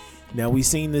People. Now, we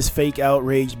seen this fake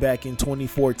outrage back in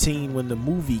 2014 when the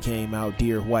movie came out,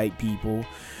 Dear White People.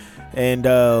 And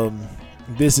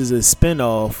this is a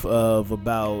spinoff of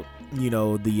about,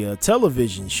 the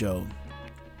television show.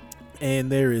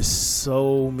 And there is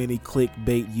so many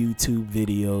clickbait YouTube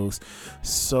videos,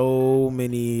 so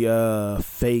many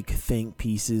fake think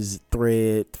piece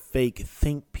threads,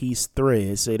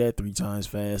 say that 3 times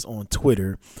fast, on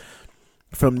Twitter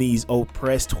from these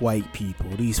oppressed white people.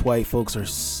 These white folks are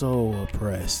so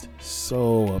oppressed.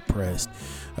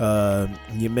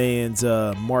 Your man's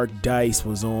Mark Dice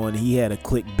was on. He had a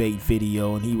clickbait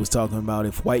video and he was talking about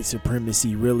if white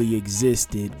supremacy really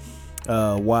existed,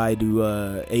 why do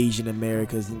Asian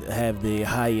Americans have the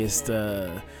highest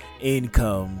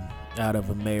income out of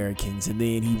Americans? And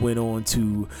then he went on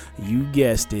to, you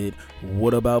guessed it,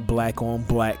 what about black on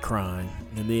black crime?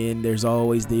 And then there's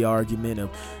always the argument of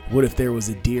what if there was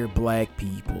a Dear Black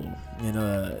People? And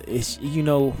it's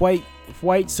white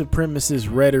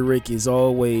supremacist rhetoric is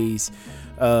always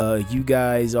you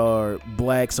guys are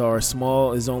blacks are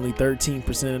small, is only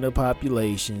 13% of the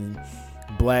population.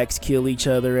 Blacks kill each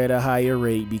other at a higher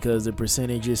rate because the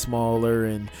percentage is smaller,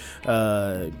 and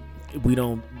we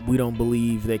don't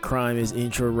believe that crime is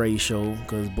intraracial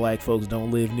because black folks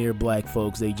don't live near black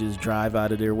folks. They just drive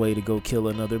out of their way to go kill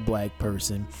another black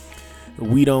person.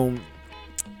 We don't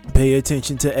pay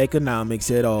attention to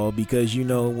economics at all because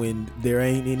when there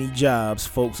ain't any jobs,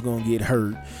 folks gonna get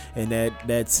hurt, and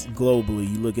that's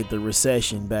globally. You look at the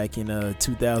recession back in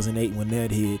 2008 when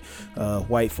that hit.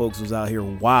 White folks was out here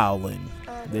wilding.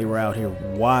 They were out here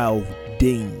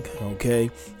wilding, okay?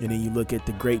 And then you look at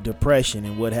the Great Depression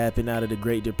and what happened out of the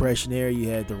Great Depression era. You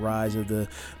had the rise of the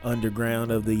underground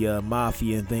of the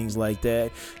mafia and things like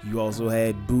that. You also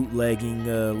had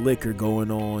bootlegging liquor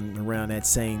going on around that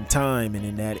same time and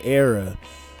in that era.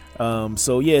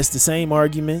 So yeah, it's the same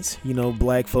arguments.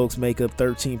 Black folks make up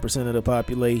 13% of the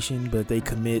population, but they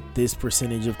commit this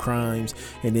percentage of crimes,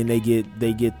 and then they get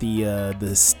the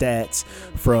stats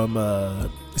from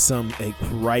some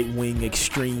right-wing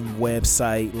extreme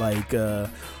website like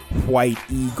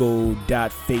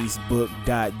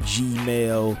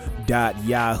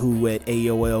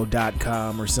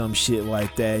whiteeagle.facebook.gmail.yahoo@aol.com or some shit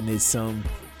like that, and it's some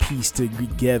piece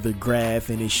together graph,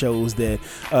 and it shows that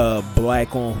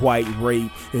black on white rape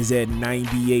is at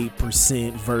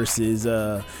 98% versus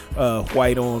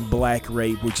white on black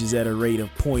rape, which is at a rate of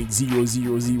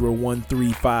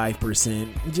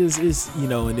 0.000135%. Just is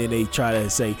and then they try to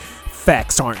say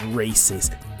facts aren't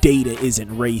racist, data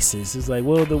isn't racist. It's like,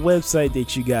 well, the website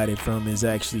that you got it from is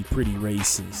actually pretty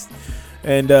racist.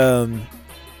 And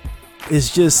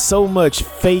it's just so much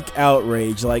fake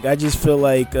outrage. Like, I just feel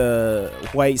like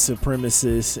white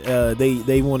supremacists,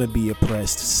 they want to be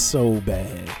oppressed so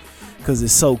bad because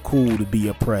it's so cool to be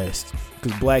oppressed.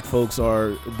 Because black folks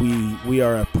we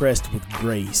are oppressed with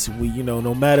grace. We,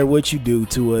 no matter what you do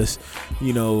to us,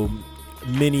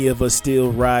 many of us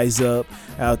still rise up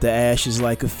out the ashes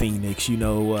like a phoenix.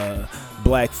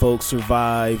 Black folks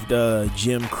survived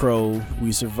Jim Crow.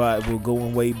 We're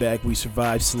going way back. We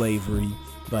survived slavery.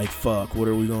 Like, fuck, what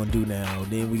are we gonna do now?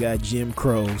 Then we got Jim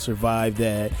Crow, survived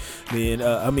that. Then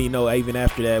even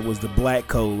after that was the black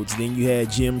codes. Then you had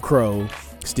Jim Crow,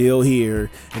 still here,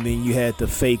 and then you had the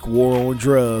fake war on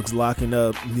drugs, locking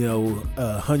up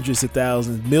hundreds of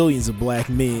thousands, millions of black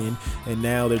men, and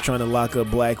now they're trying to lock up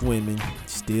black women,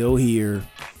 still here.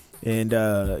 And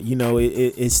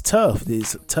it's tough.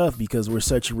 It's tough because we're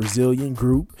such a resilient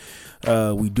group.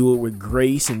 We do it with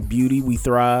grace and beauty. We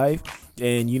thrive.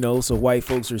 And so white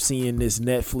folks are seeing this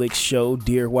Netflix show,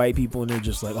 Dear White People, and they're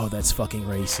just like, oh, that's fucking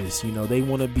racist. They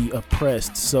want to be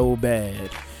oppressed so bad.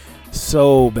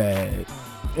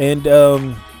 And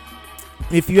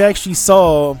if you actually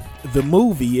saw the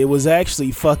movie, it was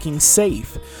actually fucking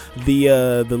safe.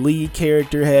 The lead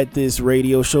character had this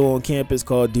radio show on campus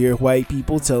called Dear White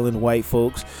People, telling white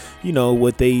folks,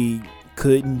 what they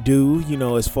couldn't do,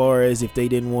 as far as if they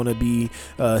didn't want to be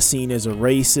seen as a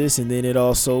racist. And then it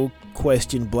also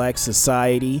questioned black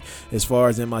society as far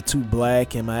as, am I too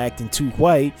black, am I acting too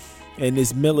white? And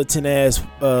this militant ass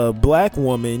black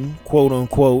woman, quote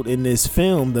unquote, in this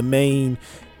film, the main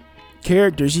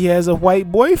character, she has a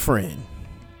white boyfriend,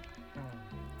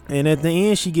 and at the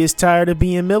end she gets tired of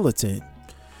being militant.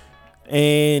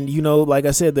 And, you know, like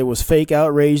I said, there was fake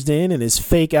outrage then and it's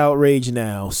fake outrage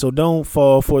now. So don't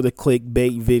fall for the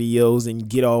clickbait videos and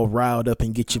get all riled up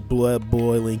and get your blood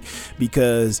boiling,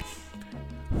 because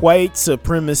white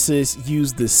supremacists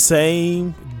use the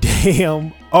same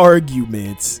damn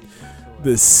arguments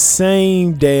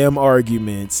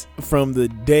from the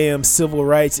damn civil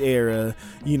rights era,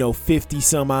 you know, 50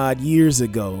 some odd years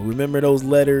ago. Remember those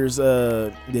letters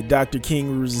that Dr.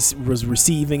 King was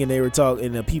receiving, and they were talking,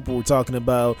 and the people were talking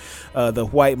about, the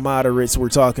white moderates were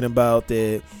talking about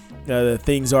that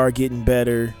things are getting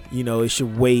better, you know, it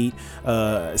should wait.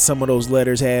 Some of those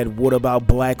letters had, what about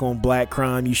black on black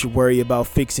crime? You should worry about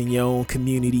fixing your own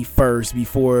community first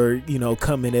before, you know,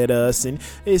 coming at us. And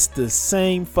it's the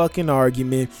same fucking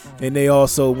argument. And they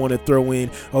also want to throw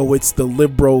in, oh, it's the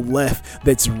liberal left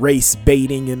that's race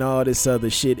baiting and all this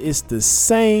other shit. It's the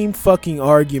same fucking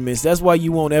arguments. That's why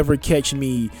you won't ever catch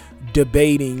me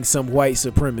debating some white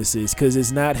supremacists, because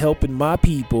it's not helping my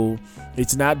people,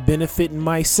 it's not benefiting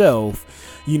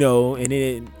myself, you know.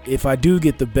 And if I do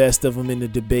get the best of them in the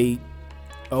debate,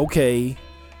 okay,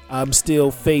 I'm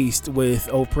still faced with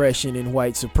oppression and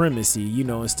white supremacy, you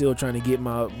know, and still trying to get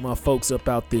my folks up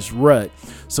out this rut.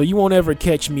 So you won't ever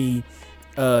catch me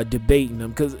debating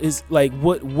them, because it's like,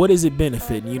 what is it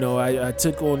benefiting? You know, I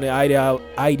took on the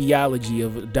ideology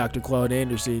of Dr. Claude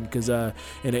Anderson, because in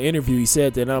an interview he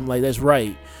said that, and I'm like, that's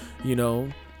right, you know,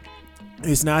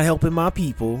 it's not helping my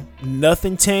people.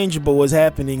 Nothing tangible is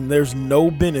happening. There's no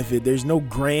benefit. There's no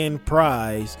grand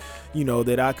prize, you know,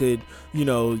 that I could, you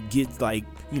know, get like,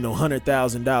 you know,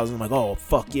 $100,000. I'm like, oh,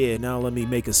 fuck yeah, now let me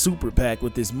make a super PAC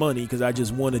with this money because I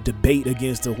just won a debate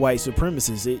against the white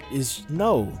supremacists. It is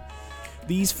no.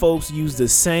 These folks use the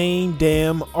same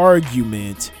damn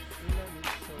argument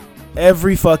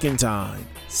every fucking time.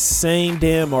 Same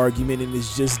damn argument, and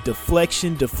it's just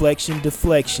deflection.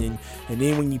 And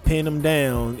then when you pin them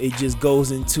down, it just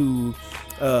goes into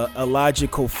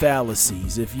illogical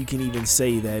fallacies, if you can even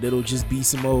say that. It'll just be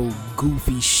some old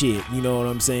goofy shit, you know what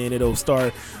I'm saying? It'll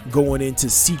start going into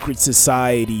secret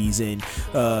societies and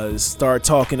start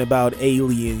talking about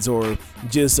aliens, or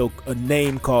just a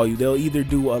name call you. They'll either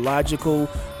do illogical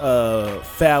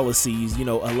fallacies, you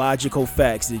know, illogical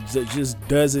facts that just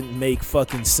doesn't make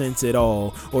fucking sense at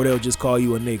all, or they'll just call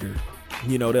you a nigger,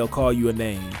 you know, they'll call you a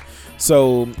name.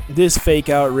 So this fake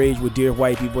outrage with Dear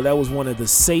White People, that was one of the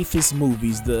safest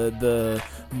movies. The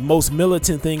most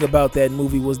militant thing about that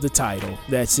movie was the title.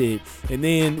 That's it. And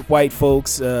then white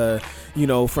folks, you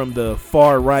know, from the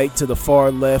far right to the far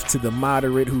left to the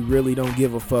moderate, who really don't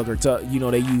give a fuck, or you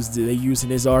know, they using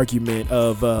this argument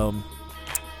of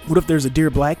what if there's a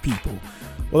Dear Black People?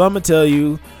 Well, I'm gonna tell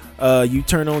you, you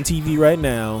turn on TV right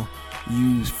now.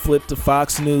 You flip to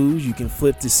Fox News, you can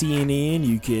flip to CNN,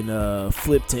 you can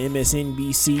flip to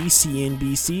MSNBC,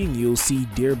 CNBC, and you'll see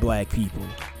Dear Black People.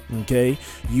 Okay,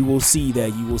 you will see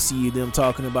that. You will see them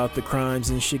talking about the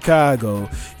crimes in Chicago.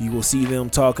 You will see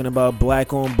them talking about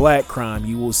black on black crime.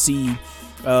 You will see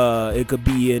it could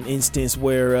be an instance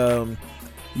where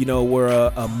you know, where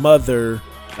a mother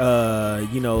left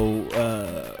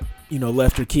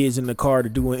her kids in the car to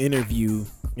do an interview,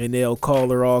 and they'll call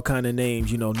her all kind of names,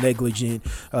 you know, negligent,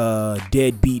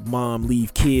 deadbeat mom,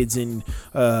 leave kids in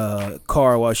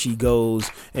car while she goes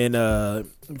and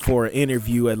for an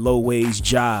interview at low wage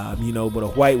job, you know, but a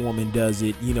white woman does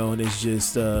it, you know, and it's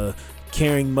just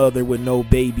caring mother with no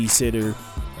babysitter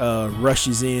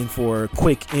rushes in for a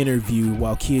quick interview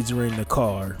while kids are in the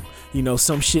car, you know,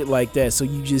 some shit like that. So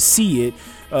you just see it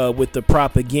with the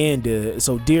propaganda.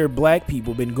 So Dear Black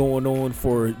People been going on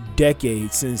for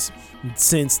decades,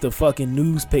 since the fucking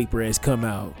newspaper has come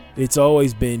out. It's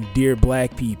always been Dear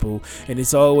Black People, and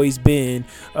it's always been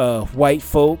white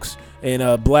folks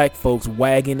and black folks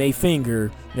wagging their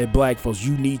finger at black folks.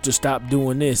 You need to stop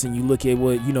doing this. And you look at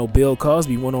what, you know, Bill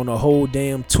Cosby went on a whole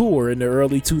damn tour in the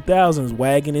early 2000s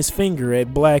wagging his finger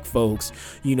at black folks,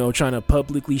 you know, trying to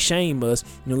publicly shame us.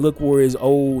 And look where his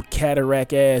old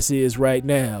cataract ass is right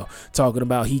now, talking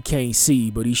about he can't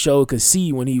see, but he sure could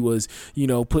see when he was, you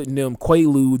know, putting them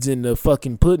Quaaludes in the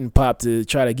fucking pudding pop to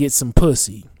try to get some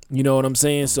pussy. You know what I'm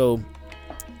saying? So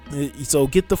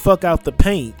get the fuck out the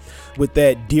paint with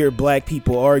that Dear Black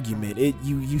People argument.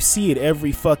 You see it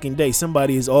every fucking day.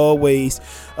 Somebody is always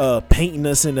painting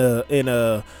us in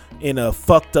a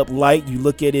fucked up light. You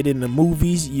look at it in the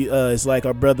movies. It's like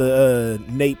our brother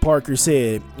Nate Parker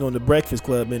said on the Breakfast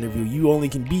Club interview. You only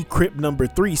can be Crip number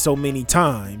 3 so many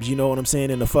times. You know what I'm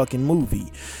saying, in a fucking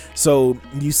movie. So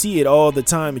you see it all the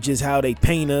time. It's just how they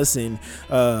paint us, and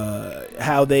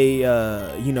how they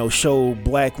you know, show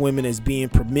black women as being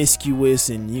promiscuous promiscuous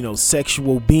and, you know,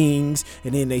 sexual beings,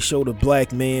 and then they show the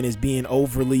black man as being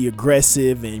overly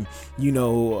aggressive and, you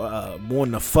know,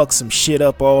 wanting to fuck some shit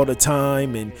up all the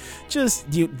time, and just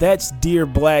that's dear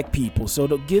black people. So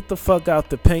to get the fuck out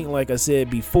the paint, like I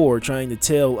said before, trying to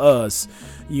tell us,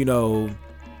 you know,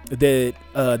 that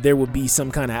there would be some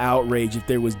kind of outrage if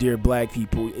there was dear black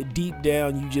people. Deep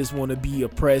down, you just want to be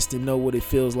oppressed and know what it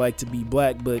feels like to be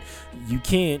black, but you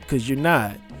can't because you're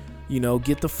not. You know,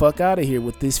 get the fuck out of here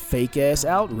with this fake ass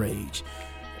outrage.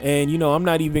 And, you know, I'm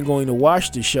not even going to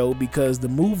watch the show because the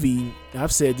movie,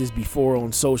 I've said this before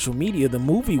on social media, the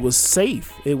movie was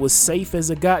safe. It was safe as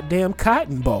a goddamn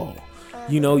cotton ball.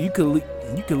 You know, you could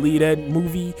leave that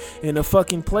movie in a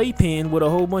fucking playpen with a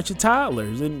whole bunch of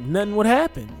toddlers and nothing would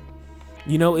happen.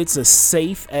 You know, it's a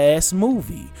safe ass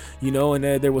movie, you know, and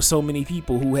there were so many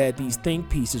people who had these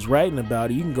think pieces writing about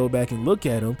it. You can go back and look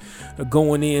at them,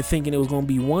 going in thinking it was going to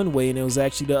be one way and it was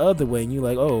actually the other way. And you're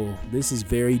like, oh, this is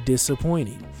very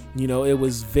disappointing. You know, it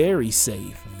was very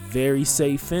safe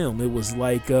film. It was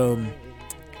like,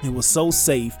 it was so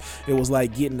safe. It was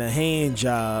like getting a hand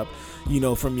job, you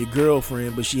know, from your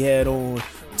girlfriend, but she had on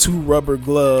 2 rubber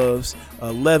gloves,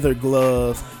 a leather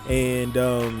glove, and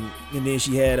then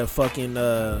she had a fucking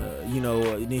you know,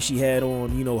 and then she had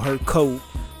on, you know, her coat,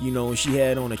 you know, and she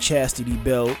had on a chastity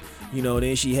belt, you know,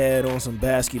 then she had on some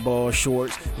basketball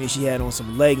shorts, then she had on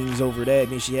some leggings over that,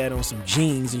 then she had on some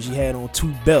jeans, and she had on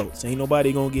 2 belts. Ain't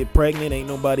nobody gonna get pregnant, ain't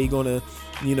nobody gonna,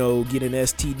 you know, get an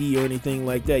STD or anything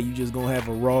like that. You just gonna have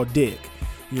a raw dick,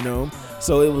 you know.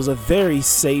 So it was a very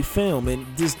safe film, and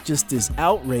this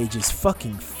outrage is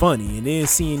fucking funny. And then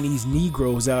seeing these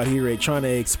Negroes out here trying to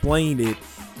explain it,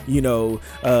 you know,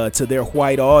 to their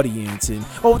white audience, and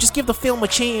oh, just give the film a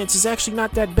chance. It's actually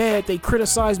not that bad. They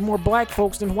criticize more black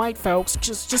folks than white folks.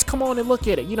 Just come on and look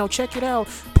at it. You know, check it out.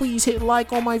 Please hit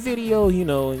like on my video. You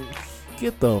know, and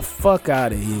get the fuck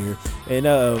out of here. And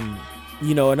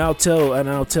you know, and I'll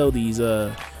tell these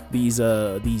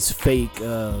fake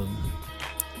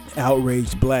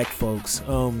outraged black folks,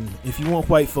 if you want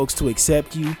white folks to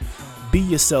accept you, be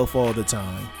yourself all the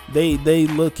time. They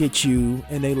look at you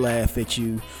and they laugh at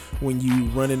you when you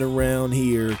running around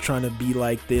here trying to be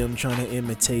like them, trying to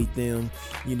imitate them,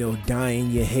 you know, dyeing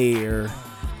your hair,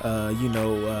 you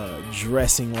know,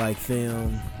 dressing like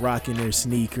them, rocking their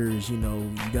sneakers. You know,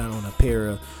 you got on a pair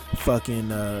of fucking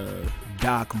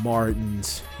Doc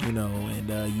Martens, you know,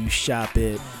 and you shop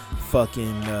at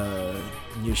fucking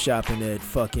you're shopping at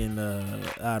fucking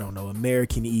I don't know,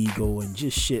 American Eagle and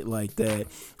just shit like that,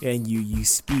 and you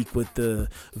speak with the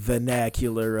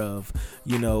vernacular of,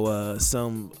 you know,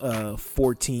 some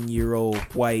 14-year-old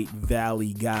white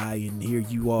valley guy, and here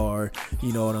you are,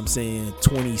 you know what I'm saying,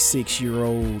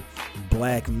 26-year-old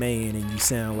black man, and you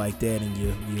sound like that, and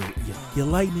you're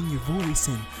lightening your voice,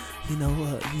 and you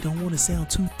know, you don't want to sound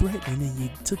too threatening, and you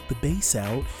took the bass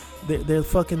out. They're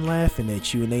fucking laughing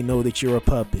at you, and they know that you're a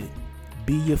puppet.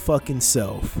 Be your fucking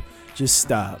self. Just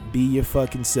stop. Be your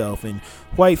fucking self. And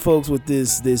white folks with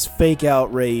this fake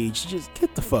outrage, just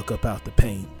get the fuck up out the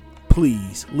paint.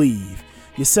 Please leave.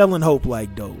 You're selling hope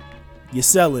like dope. You're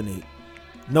selling it.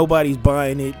 Nobody's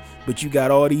buying it, but you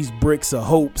got all these bricks of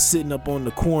hope sitting up on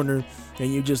the corner,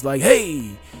 and you're just like,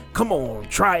 hey, come on,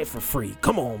 try it for free.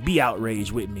 Come on, be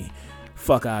outraged with me.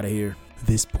 Fuck out of here.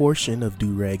 This portion of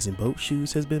Do Rags and Boat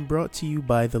Shoes has been brought to you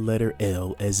by the letter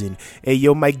L, as in, hey,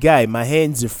 yo, my guy, my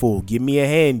hands are full. Give me a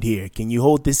hand here. Can you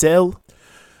hold this L?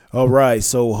 All right,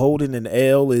 so holding an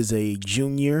L is a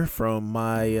junior from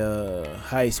my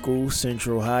high school,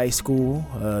 Central High School.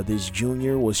 This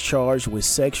junior was charged with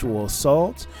sexual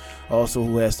assault. Also,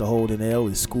 who has to hold an L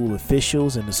is school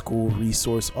officials and the school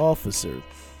resource officer.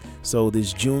 So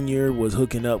this junior was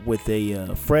hooking up with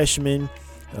a freshman.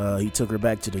 He took her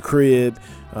back to the crib.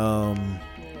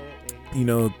 You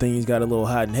know, things got a little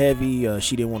hot and heavy.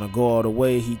 She didn't want to go all the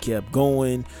way. He kept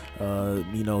going.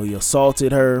 You know, he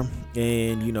assaulted her,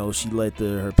 and you know, she let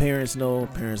her parents know.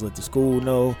 Parents let the school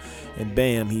know, and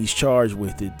bam, he's charged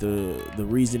with it. The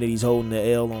reason that he's holding the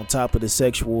L on top of the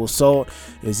sexual assault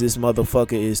is this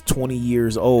motherfucker is 20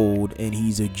 years old, and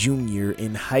he's a junior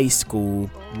in high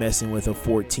school messing with a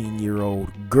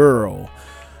 14-year-old girl.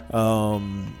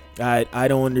 I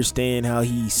don't understand how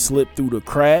he slipped through the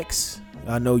cracks.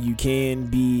 I know you can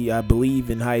be, I believe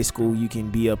in high school you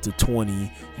can be up to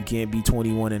 20. You can't be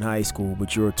 21 in high school,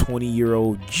 but you're a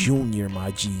 20-year-old junior, my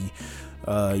G.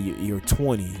 You're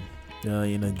 20.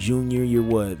 In a junior, you're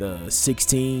what,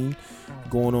 16,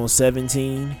 going on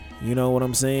 17. You know what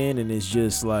I'm saying? And it's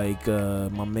just like,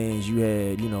 my mans, you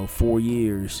had, 4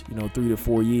 years, 3 to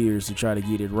 4 years to try to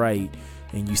get it right,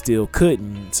 and you still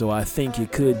couldn't. So I think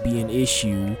it could be an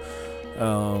issue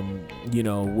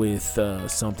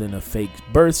with something, a fake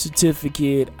birth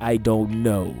certificate. I don't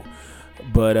know.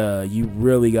 But you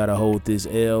really got to hold this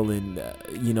L, and,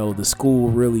 the school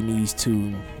really needs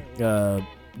to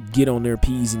get on their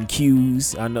P's and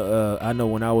Q's. I know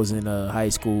when I was in high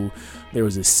school, there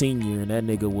was a senior, and that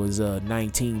nigga was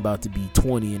 19, about to be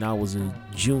 20, and I was a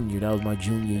junior. That was my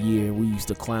junior year, and we used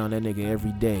to clown that nigga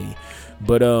every day.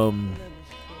 But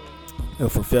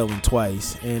for failing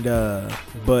twice. And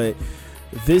but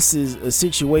this is a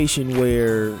situation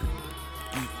where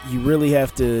you really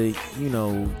have to,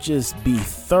 just be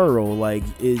thorough. Like,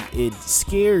 it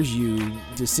scares you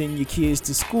to send your kids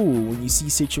to school when you see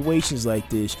situations like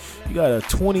this. You got a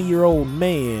 20-year-old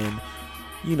man,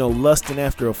 lusting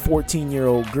after a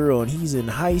 14-year-old girl, and he's in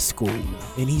high school,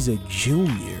 and he's a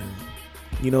junior.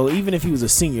 Even if he was a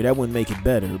senior, that wouldn't make it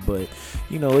better. But,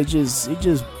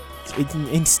 it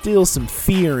instills some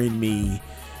fear in me,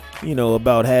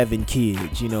 about having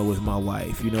kids, with my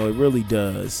wife. It really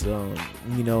does.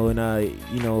 And I,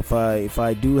 if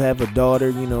I do have a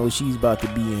daughter, she's about to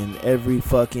be in every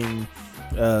fucking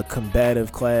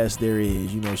combative class there is.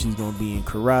 She's gonna be in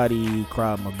karate,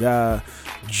 Krav Maga,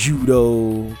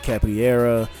 judo,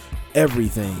 capoeira,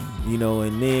 everything.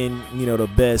 And then the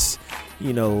best,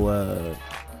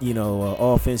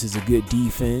 offense is a good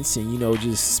defense, and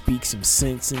just speak some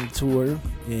sense into her,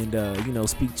 and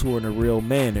speak to her in a real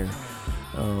manner.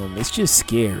 It's just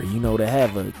scary, to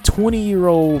have a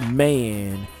 20-year-old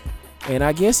man, and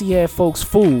I guess he had folks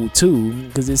fooled too,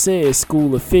 because it says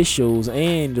school officials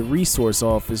and the resource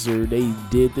officer, they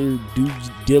did their due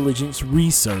diligence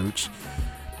research,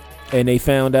 and they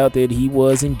found out that he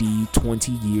was indeed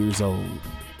 20 years old.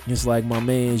 It's like, my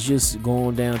man's just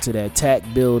going down to that TAC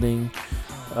building,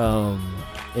 and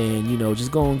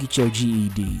just go and get your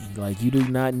GED. Like, you do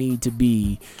not need to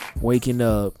be waking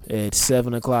up at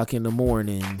 7 o'clock in the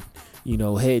morning,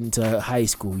 heading to high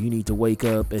school. You need to wake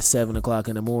up at 7 o'clock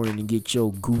in the morning and get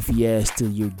your goofy ass to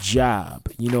your job.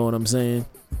 You know what I'm saying?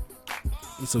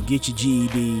 So get your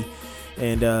GED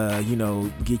and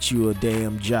get you a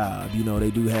damn job.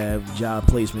 They do have job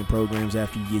placement programs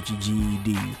after you get your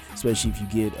GED, especially if you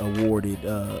get awarded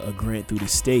a grant through the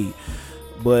state.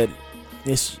 But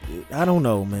I don't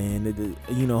know, man.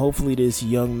 Hopefully this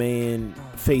young man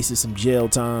faces some jail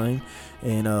time,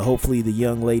 and hopefully the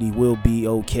young lady will be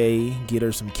okay. Get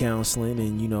her some counseling,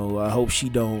 and I hope she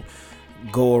don't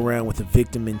go around with a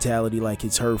victim mentality, like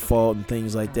it's her fault and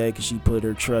things like that, because she put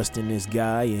her trust in this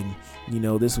guy, and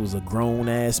this was a grown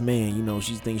ass man.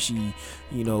 She thinks she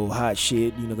hot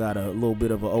shit, got a little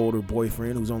bit of an older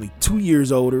boyfriend who's only 2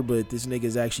 years older, but this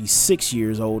nigga's actually 6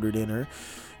 years older than her.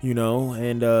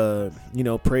 And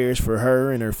prayers for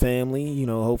her and her family.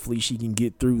 Hopefully she can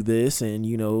get through this and,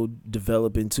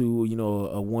 develop into,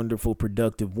 a wonderful,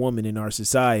 productive woman in our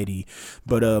society.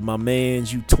 But my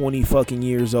man's, you 20 fucking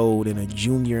years old and a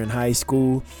junior in high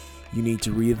school, you need to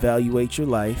reevaluate your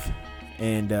life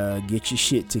and get your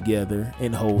shit together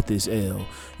and hold this L.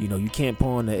 You can't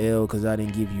pawn the L because I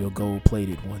didn't give you a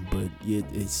gold-plated one, but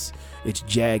it's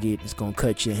jagged. It's gonna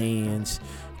cut your hands.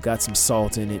 Got some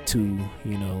salt in it too,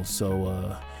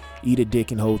 so eat a dick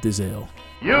and hold this L.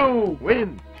 You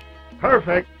win.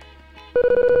 Perfect.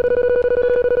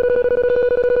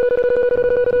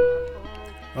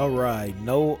 All right.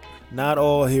 No, not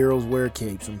all heroes wear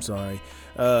capes. I'm sorry.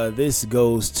 This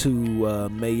goes to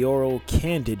mayoral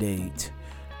candidate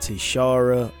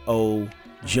Tishara O.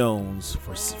 Jones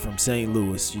from St.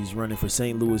 Louis. She's running for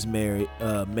St. Louis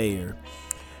mayor.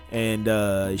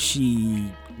 And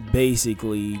she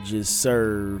basically just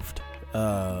served,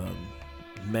 the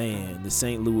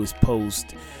St. Louis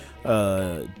Post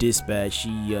Dispatch.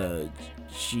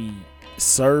 She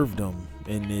served them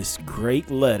in this great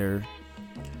letter,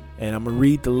 and I'm gonna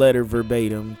read the letter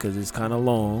verbatim because it's kind of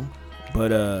long,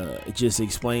 but just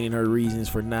explaining her reasons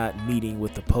for not meeting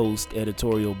with the Post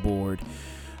editorial board.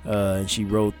 And she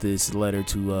wrote this letter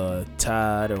to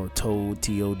Todd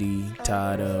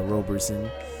Robertson,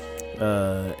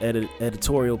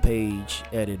 editorial page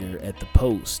editor at the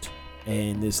Post.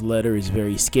 And this letter is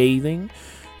very scathing,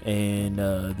 and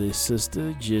this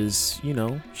sister just,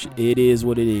 it is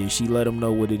what it is. She let them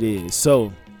know what it is.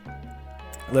 So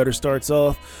letter starts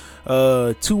off,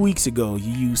 2 weeks ago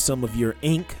you used some of your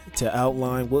ink to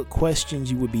outline what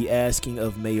questions you would be asking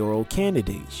of mayoral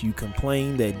candidates. You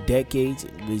complained that decades,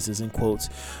 this is in quotes,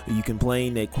 you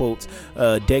complained that, quotes,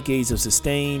 decades of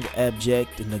sustained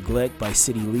abject neglect by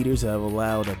city leaders have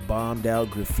allowed a bombed out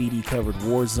graffiti covered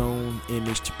war zone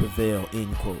image to prevail,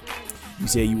 end quote. You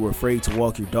said you were afraid to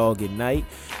walk your dog at night,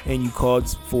 and you called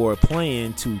for a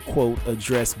plan to, quote,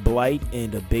 address blight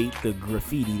and abate the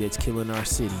graffiti that's killing our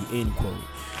city, end quote.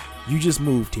 You just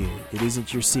moved here. It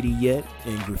isn't your city yet,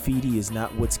 and graffiti is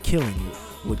not what's killing it.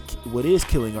 What is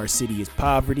killing our city is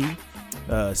poverty.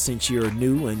 Since you're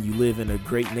new and you live in a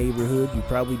great neighborhood, you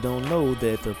probably don't know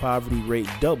that the poverty rate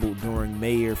doubled during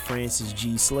Mayor Francis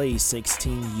G. Slay's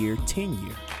 16-year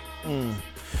tenure.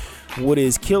 What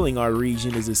is killing our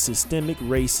region is a systemic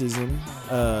racism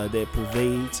that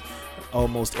pervades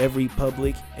almost every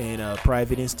public and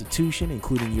private institution,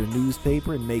 including your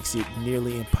newspaper, and makes it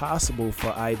nearly impossible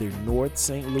for either North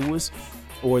St. Louis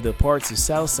or the parts of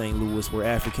South St. Louis where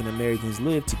African Americans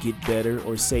live to get better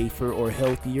or safer or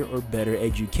healthier or better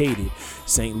educated.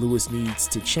 St. Louis needs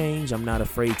to change. I'm not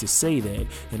afraid to say that,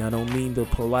 and I don't mean the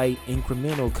polite,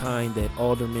 incremental kind that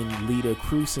Alderman Lita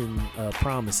Cruson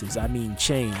promises. I mean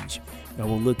change. I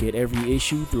will look at every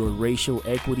issue through a racial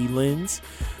equity lens.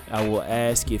 I will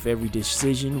ask if every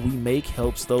decision we make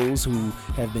helps those who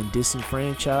have been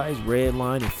disenfranchised,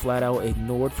 redlined, and flat out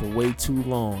ignored for way too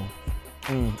long.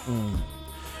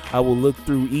 I will look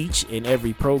through each and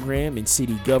every program in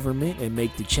city government and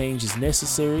make the changes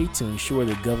necessary to ensure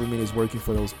that government is working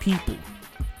for those people.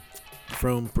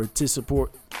 From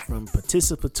participatory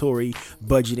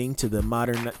budgeting to the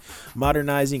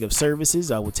modernizing of services,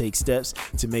 I will take steps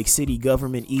to make city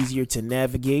government easier to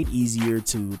navigate, easier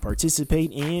to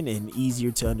participate in, and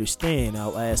easier to understand.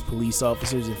 I'll ask police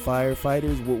officers and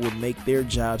firefighters what would make their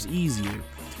jobs easier.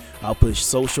 I'll push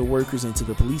social workers into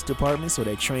the police department so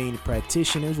that trained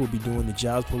practitioners will be doing the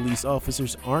jobs police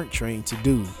officers aren't trained to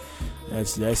do.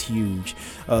 That's huge.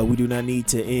 We do not need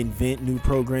to invent new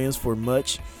programs for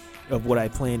much of what I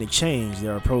plan to change.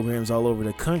 There are programs all over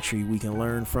the country we can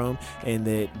learn from and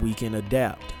that we can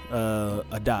adopt.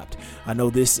 I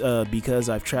know this because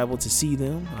I've traveled to see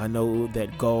them. I know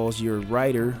that Galls, your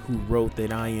writer, who wrote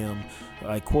that I am,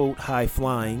 I quote, high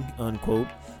flying, unquote,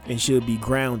 and should be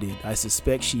grounded. I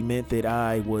suspect she meant that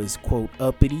I was, quote,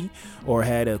 uppity or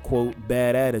had a, quote,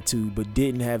 bad attitude, but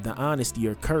didn't have the honesty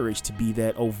or courage to be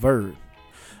that overt.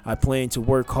 I plan to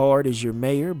work hard as your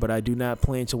mayor, but I do not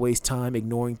plan to waste time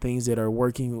ignoring things that are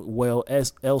working well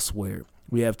elsewhere.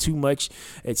 We have too much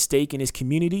at stake in this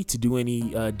community to do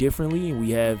any differently, and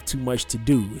we have too much to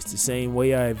do. It's the same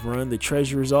way I've run the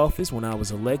treasurer's office. When I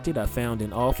was elected, I found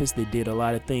an office that did a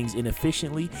lot of things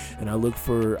inefficiently, and I looked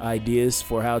for ideas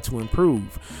for how to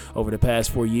improve. Over the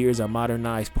past 4 years, I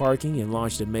modernized parking and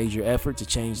launched a major effort to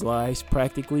change lives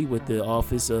practically with the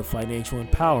Office of Financial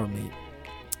Empowerment.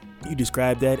 You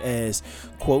described that as,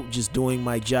 quote, just doing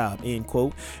my job, end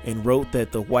quote, and wrote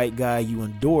that the white guy you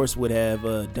endorsed would have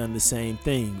done the same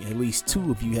thing. At least two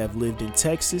of you have lived in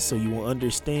Texas, so you will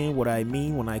understand what I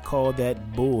mean when I call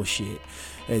that bullshit.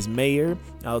 As mayor,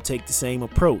 I'll take the same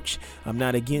approach. I'm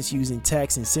not against using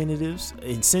tax incentives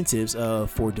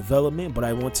for development, but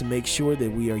I want to make sure that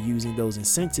we are using those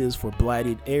incentives for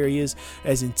blighted areas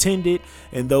as intended,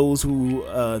 and those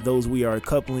we are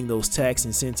coupling those tax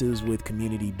incentives with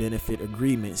community benefit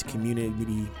agreements.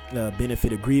 Community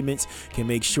benefit agreements can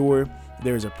make sure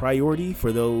there's a priority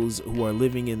for those who are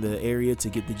living in the area to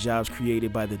get the jobs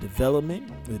created by the development,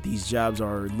 that these jobs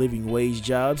are living wage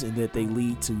jobs, and that they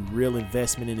lead to real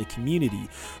investment in the community.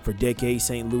 For decades,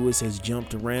 St. Louis has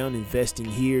jumped around, investing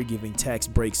here, giving tax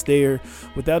breaks there,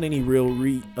 without any real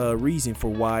reason for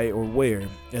why or where.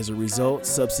 As a result,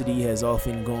 subsidy has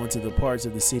often gone to the parts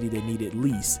of the city that need it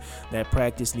least. That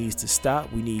practice needs to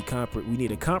stop. We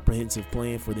need a comprehensive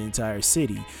plan for the entire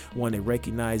city, one that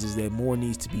recognizes that more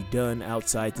needs to be done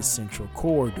outside the central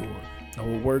corridor. I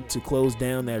will work to close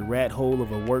down that rat hole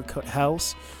of a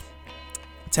workhouse.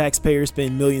 Taxpayers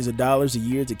spend millions of dollars a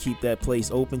year to keep that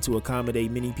place open to accommodate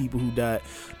many people who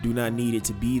do not need it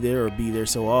to be there or be there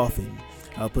so often.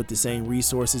 I'll put the same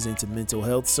resources into mental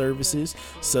health services,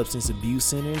 substance abuse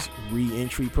centers,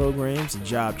 re-entry programs, and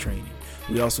job training.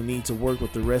 We also need to work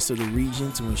with the rest of the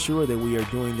region to ensure that we are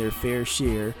doing their fair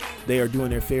share. They are doing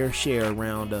their fair share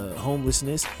around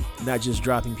homelessness, not just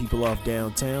dropping people off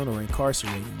downtown or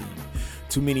incarcerating them.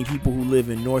 Too many people who live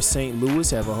in North St. Louis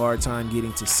have a hard time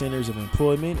getting to centers of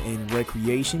employment and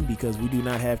recreation because we do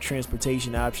not have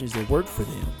transportation options that work for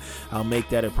them. I'll make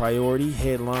that a priority,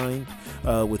 headline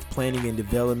with planning and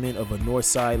development of a North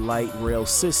Side light rail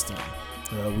system.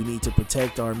 We need to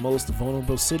protect our most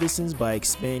vulnerable citizens by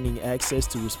expanding access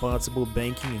to responsible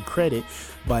banking and credit,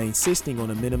 by insisting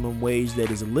on a minimum wage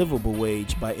that is a livable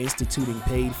wage, by instituting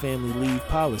paid family leave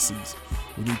policies.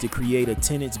 We need to create a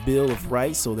tenant's bill of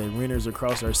rights so that renters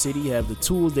across our city have the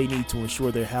tools they need to ensure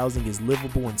their housing is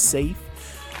livable and safe.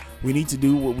 We need to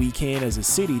do what we can as a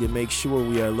city to make sure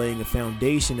we are laying a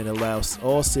foundation that allows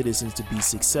all citizens to be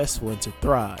successful and to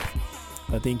thrive.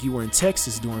 I think you were in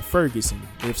Texas during Ferguson.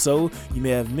 If so, you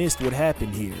may have missed what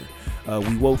happened here.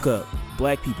 We woke up.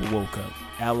 Black people woke up.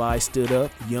 Allies stood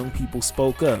up. Young people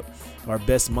spoke up. Our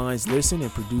best minds listened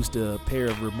and produced a pair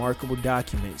of remarkable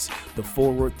documents, the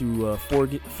Forward Through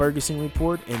Ferguson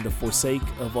Report and the Forsake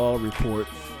of All Report,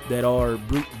 that are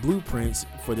blueprints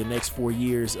for the next 4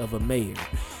 years of a mayor.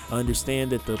 I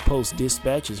understand that the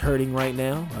Post-Dispatch is hurting right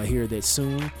now. I hear that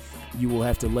soon you will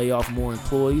have to lay off more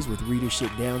employees with readership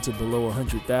down to below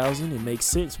 100,000. It makes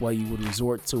sense why you would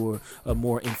resort to a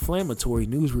more inflammatory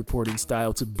news reporting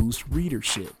style to boost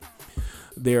readership.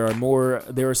 There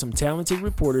are some talented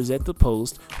reporters at the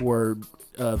Post who are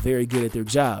very good at their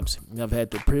jobs. I've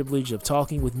had the privilege of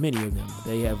talking with many of them.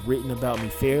 They have written about me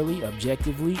fairly,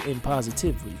 objectively, and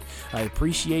positively. I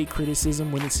appreciate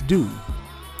criticism when it's due.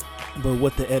 But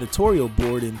what the editorial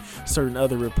board and certain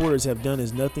other reporters have done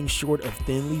is nothing short of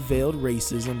thinly veiled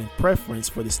racism and preference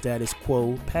for the status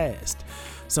quo past,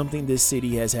 something this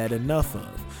city has had enough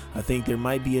of. I think there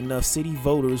might be enough city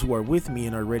voters who are with me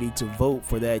and are ready to vote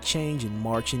for that change in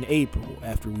March and April.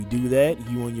 After we do that,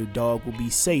 you and your dog will be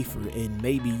safer, and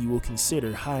maybe you will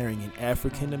consider hiring an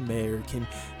African American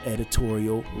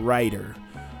editorial writer.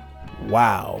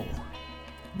 Wow.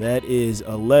 That is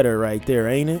a letter right there,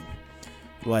 ain't it?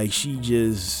 Like, she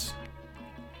just,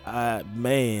 I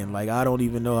don't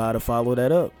even know how to follow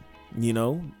that up. You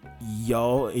know,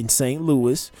 y'all in St.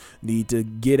 Louis need to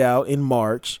get out in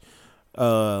March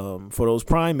for those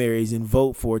primaries and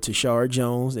vote for Tashara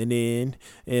Jones, and then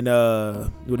in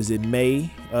May,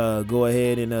 go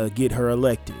ahead and get her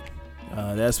elected.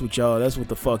 That's what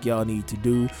the fuck y'all need to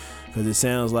do, because it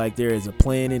sounds like there is a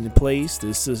plan in place.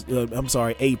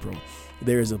 April.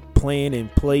 There is a plan in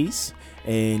place,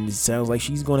 and it sounds like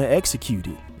she's going to execute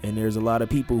it. And there's a lot of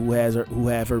people who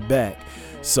have her back.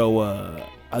 So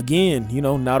again, you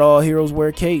know, not all heroes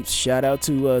wear capes. Shout out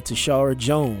to Tashara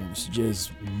Jones.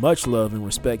 Just much love and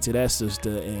respect to that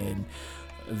sister, and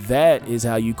that is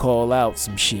how you call out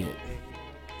some shit.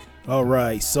 All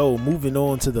right, so moving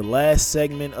on to the last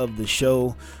segment of the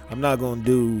show. I'm not going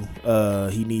to do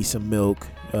He Needs Some Milk.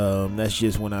 That's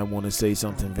just when I want to say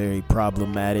something very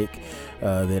problematic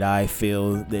that I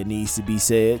feel that needs to be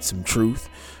said, some truth.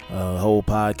 The whole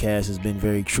podcast has been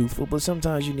very truthful, but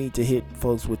sometimes you need to hit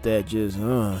folks with that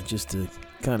just to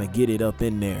kind of get it up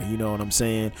in there, you know what I'm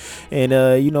saying? And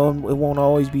you know, it won't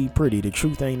always be pretty. The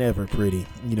truth ain't ever pretty,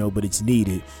 you know, but it's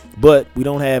needed. But we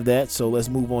don't have that, so let's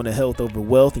move on to health over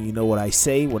wealth. And you know what I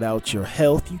say, without your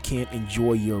health you can't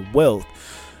enjoy your wealth.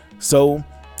 So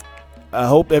I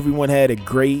hope everyone had a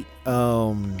great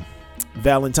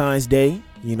Valentine's Day.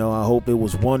 You know, I hope it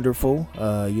was wonderful.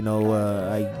 I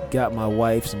got my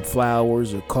wife some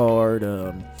flowers, a card,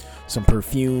 some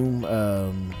perfume.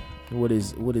 What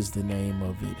is the name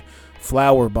of it?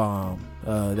 Flower Bomb.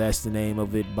 That's the name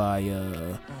of it, by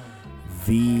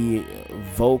V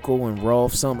Vocal and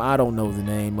Rolf. I don't know the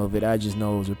name of it. I just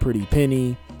know it was a pretty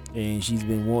penny, and she's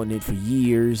been wanting it for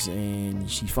years, and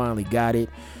she finally got it.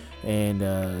 And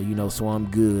you know, so I'm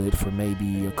good for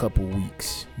maybe a couple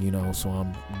weeks, you know, so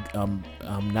I'm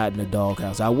not in the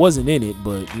doghouse. I wasn't in it,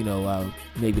 but you know,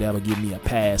 maybe that'll give me a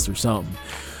pass or something.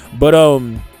 But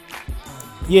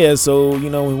yeah, so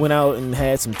you know, we went out and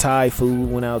had some Thai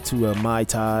food. Went out to Mai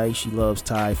Tai. She loves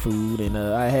Thai food, and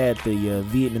I had the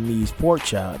Vietnamese pork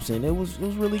chops, and it was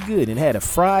really good. And it had a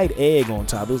fried egg on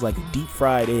top. It was like a deep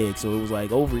fried egg, so it was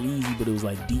like over easy, but it was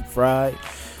like deep fried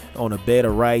on a bed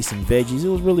of rice and veggies. It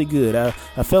was really good. I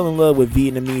fell in love with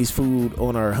Vietnamese food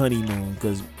on our honeymoon,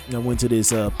 because I went to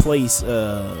this place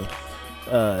in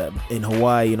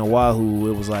Hawaii, in Oahu.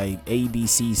 It was like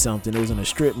ABC something. It was in a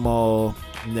strip mall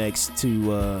next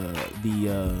to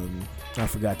I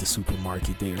forgot the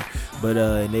supermarket there, but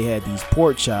and they had these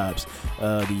pork chops,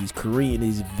 these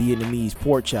Vietnamese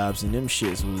pork chops, and them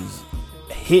shits was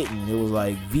hitting. It was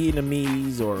like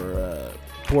Vietnamese or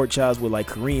pork chops with like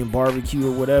Korean barbecue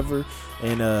or whatever,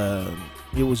 and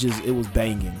it was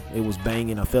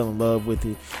banging. I fell in love with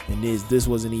it, and this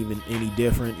wasn't even any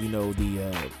different. You know,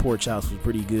 the pork chops was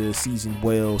pretty good, seasoned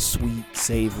well, sweet,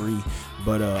 savory,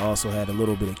 but also had a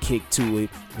little bit of kick to it.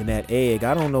 And that egg,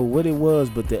 I don't know what it was,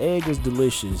 but the egg was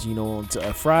delicious. You know,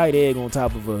 a fried egg on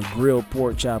top of a grilled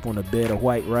pork chop on a bed of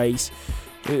white rice.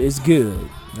 It's good.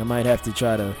 I might have to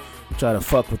try to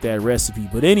fuck with that recipe.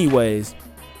 But anyways,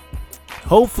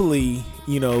 hopefully,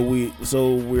 you know,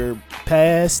 we're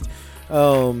past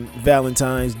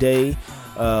Valentine's Day.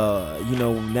 You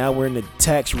know, now we're in the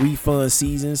tax refund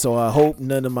season, so I hope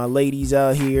none of my ladies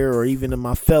out here, or even of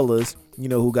my fellas, you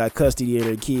know, who got custody of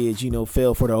their kids, you know,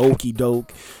 fell for the okey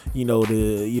doke. You know,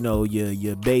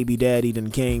 your baby daddy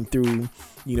done came through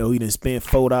You know, he done spent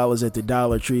 $4 at the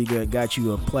Dollar Tree, got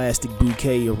you a plastic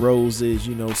bouquet of roses,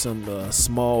 you know, some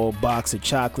small box of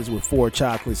chocolates with 4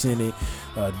 chocolates in it,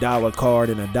 a $1 card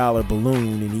and a $1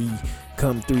 balloon, and he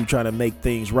come through trying to make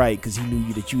things right because he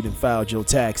knew that you done filed your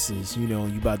taxes. You know,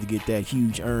 you about to get that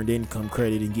huge earned income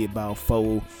credit and get about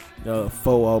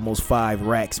almost 5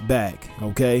 racks back.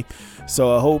 Okay,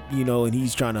 so I hope, you know, and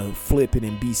he's trying to flip it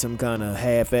and be some kind of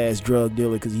half-ass drug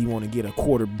dealer because he want to get a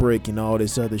quarter brick and all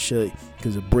this other shit,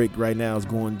 because a brick right now is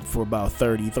going for about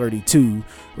 32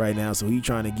 right now. So he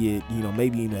trying to get, you know,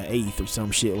 maybe even an eighth or some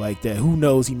shit like that. Who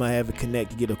knows? He might have a connect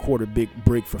to get a quarter big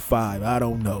brick for 5. I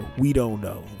don't know. We don't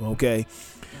know. Okay.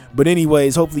 But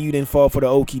anyways, hopefully you didn't fall for the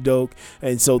okie doke.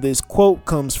 And so this quote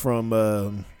comes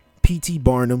from P.T.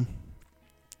 Barnum.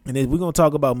 And then we're going to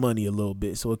talk about money a little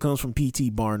bit. So it comes from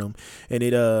P.T. Barnum. And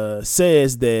it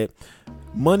says that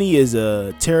money is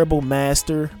a terrible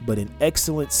master, but an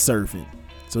excellent servant.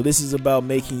 So this is about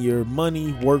making your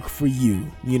money work for you,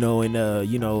 you know, and,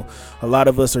 you know, a lot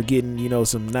of us are getting, you know,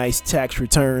 some nice tax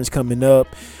returns coming up.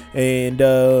 And,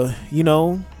 you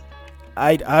know,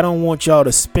 I don't want y'all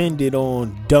to spend it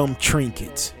on dumb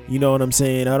trinkets. You know what I'm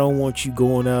saying? I don't want you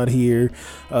going out here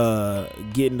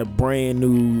getting a brand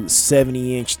new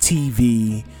 70-inch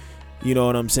TV. You know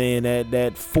what I'm saying?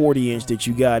 That 40-inch that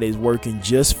you got is working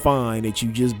just fine, that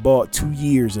you just bought 2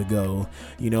 years ago.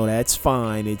 You know, that's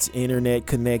fine. It's internet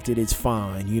connected. It's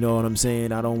fine. You know what I'm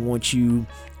saying? I don't want you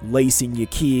lacing your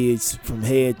kids from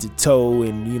head to toe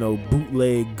and, you know,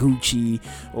 bootleg Gucci,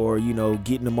 or, you know,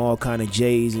 getting them all kind of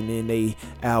J's and then they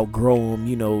outgrow them,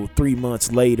 you know, 3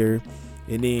 months later.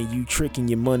 And then you tricking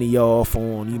your money off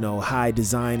on, you know, high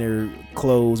designer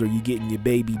clothes, or you getting your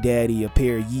baby daddy a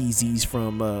pair of Yeezys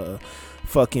from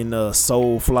fucking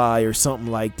Soulfly or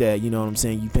something like that. You know what I'm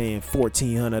saying? You paying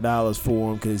 $1,400 for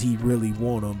them because he really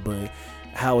want them. But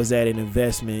how is that an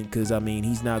investment? Because, I mean,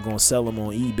 he's not going to sell them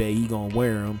on eBay. He going to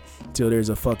wear them till there's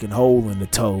a fucking hole in the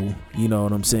toe. You know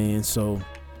what I'm saying? So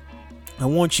I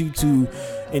want you to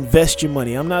invest your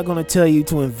money. I'm not going to tell you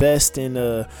to invest in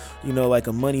you know, like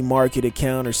a money market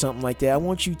account or something like that. I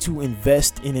want you to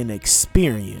invest in an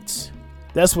experience.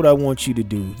 That's what I want you to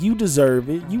do. You deserve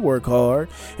it. You work hard.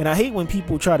 And I hate when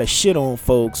people try to shit on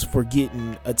folks for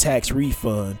getting a tax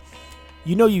refund.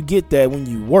 You know, you get that when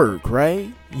you work,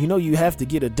 right? You know, you have to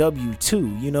get a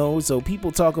W-2, you know? So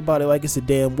people talk about it like it's a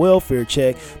damn welfare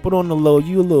check, but on the low,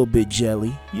 you a little bit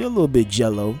jelly. You're a little bit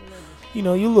jello. You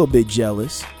know, you're a little bit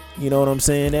jealous. You know what I'm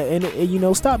saying? And you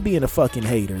know, stop being a fucking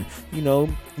hater, you know.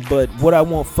 But what I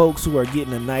want folks who are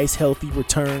getting a nice, healthy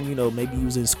return, you know, maybe you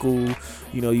was in school,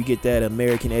 you know, you get that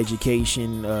American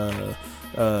education,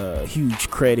 huge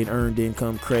credit, earned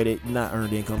income credit, not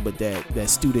earned income, but that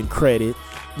student credit.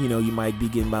 You know, you might be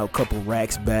getting about a couple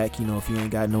racks back, you know, if you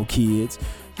ain't got no kids.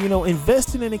 You know,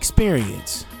 invest in an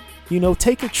experience. You know,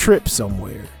 take a trip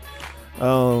somewhere.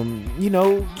 You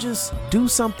know, just do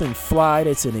something fly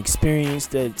that's an experience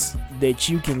that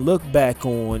you can look back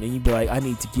on and you be like, I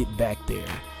need to get back there.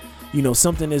 You know,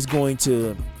 something that's going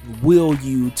to will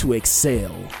you to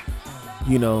excel,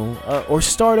 you know, or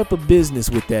start up a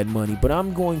business with that money. But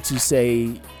I'm going to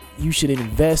say you should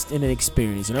invest in an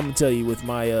experience. And I'm gonna tell you, with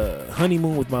my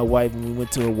honeymoon with my wife when we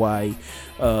went to Hawaii,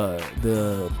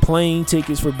 the plane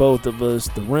tickets for both of us,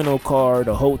 the rental car,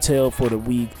 the hotel for the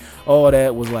week, all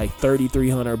that was like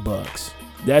 $3,300.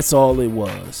 That's all it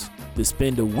was. To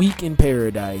spend a week in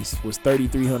paradise was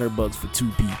 $3,300 for 2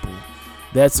 people.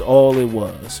 That's all it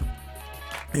was.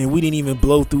 And we didn't even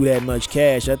blow through that much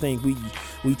cash. I think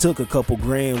we took a couple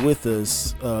grand with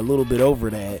us, a little bit over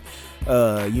that,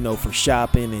 you know, for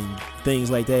shopping and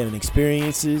things like that, and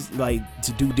experiences, like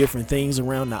to do different things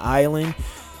around the island.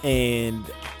 And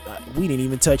we didn't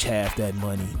even touch half that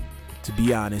money, to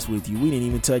be honest with you. We didn't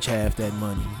even touch half that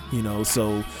money, you know.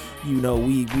 So, you know,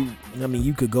 I mean,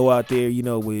 you could go out there, you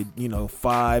know, with, you know,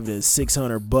 $500 to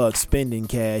 $600 spending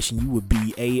cash, and you would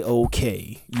be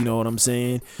A-okay. You know what I'm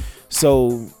saying?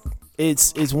 So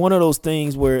it's one of those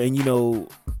things where, and you know,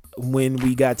 when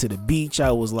we got to the beach,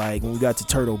 I was like, when we got to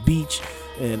Turtle Beach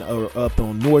and up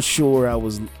on North Shore, I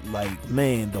was like,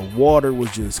 man, the water was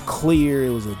just clear. It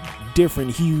was a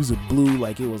different hues of blue.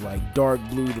 Like, it was like dark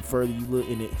blue the further you look,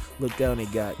 and it looked down, it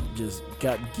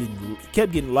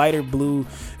kept getting lighter blue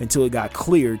until it got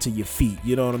clear to your feet.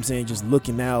 You know what I'm saying? Just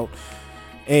looking out.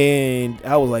 And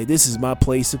I was like, this is my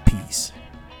place of peace.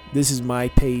 This is my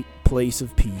place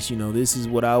of peace. You know, this is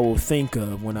what I will think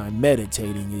of when I'm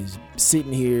meditating, is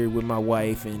sitting here with my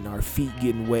wife and our feet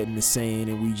getting wet in the sand,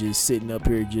 and we just sitting up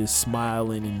here just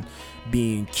smiling and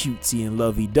being cutesy and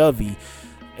lovey-dovey.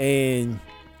 And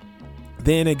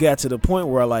then it got to the point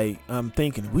where I'm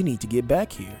thinking, we need to get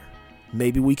back here.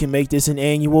 maybe we can make this an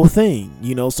annual thing,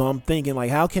 you know? So I'm thinking,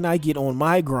 like, how can I get on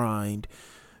my grind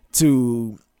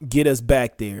to get us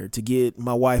back there, to get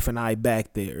my wife and I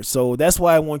back there? So that's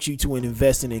why I want you to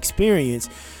invest in experience,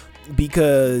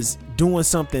 because doing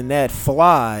something that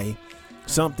fly,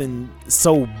 something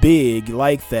so big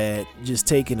like that, just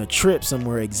taking a trip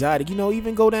somewhere exotic, you know,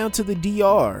 even go down to the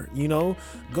DR, you know,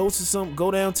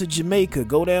 go down to Jamaica,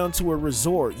 go down to a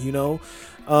resort, you know,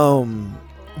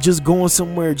 just going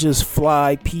somewhere, just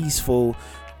fly, peaceful.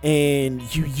 And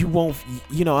you won't,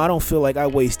 you know, I don't feel like I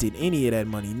wasted any of that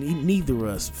money. Neither of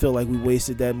us feel like we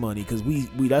wasted that money, because we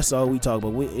that's all we talk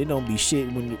about. It don't be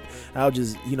shit when I'll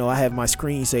just, you know, I have my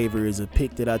screensaver as a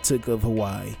pic that I took of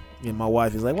Hawaii. And my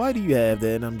wife is like, why do you have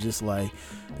that? And I'm just like,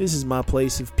 this is my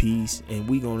place of peace, and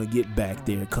we gonna get back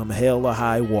there. Come hell or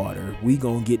high water, we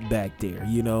gonna get back there,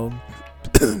 you know?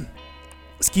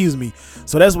 Excuse me.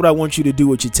 So that's what I want you to do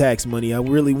with your tax money. I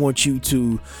really want you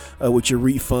to, with your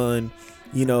refund,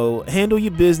 you know, handle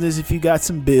your business if you got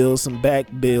some bills, some back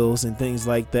bills and things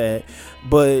like that.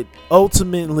 But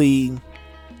ultimately,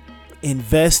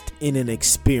 invest in an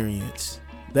experience.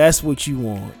 That's what you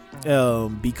want.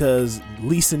 Because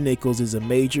Lisa Nichols is a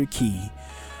major key,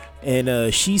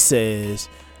 and she says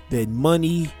that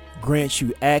money grants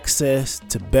you access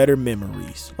to better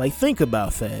memories. Like, think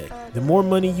about that. The more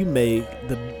money you make,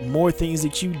 the more things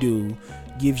that you do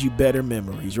gives you better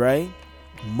memories, right?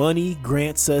 Money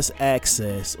grants us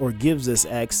access, or gives us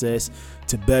access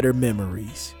to better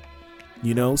memories,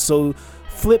 you know? So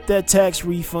flip that tax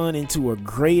refund into a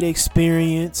great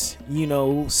experience, you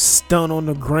know, stunt on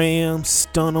the gram,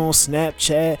 stunt on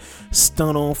Snapchat,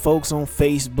 stunt on folks on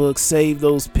Facebook, save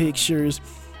those pictures,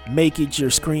 make it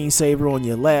your screensaver on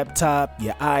your laptop,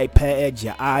 your iPad,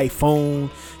 your iPhone.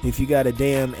 If you got a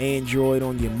damn Android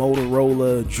on your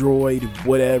Motorola, Droid,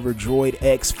 whatever, Droid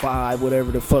X5,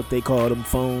 whatever the fuck they call them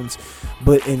phones.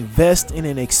 But invest in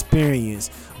an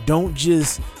experience. Don't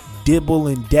just dibble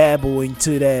and dabble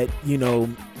into that, you know,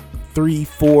 3,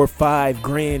 4, 5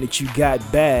 grand that you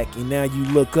got back, and now you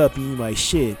look up and you're like,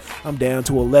 shit, I'm down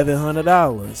to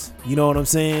 $1,100. You know what I'm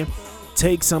saying?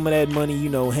 Take some of that money, you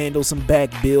know, handle some back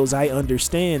bills. I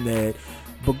understand that,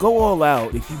 but go all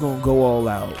out. If you're gonna go all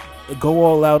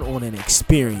out on an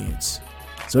experience.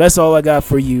 So that's all I got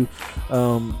for you.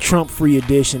 Trump free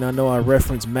edition. I know I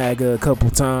referenced MAGA a couple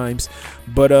times,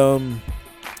 but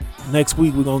next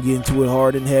week we're gonna get into it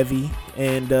hard and heavy,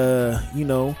 and you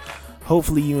know,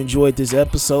 hopefully you enjoyed this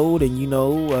episode, and you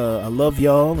know, I love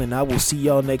y'all, and I will see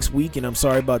y'all next week. And I'm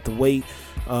sorry about the wait.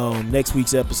 Next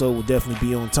week's episode will definitely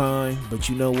be on time, but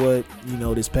you know what, you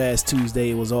know, this past Tuesday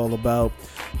it was all about,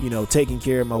 you know, taking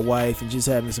care of my wife and just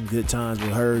having some good times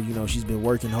with her. You know, she's been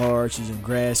working hard, she's in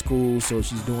grad school, so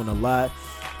she's doing a lot,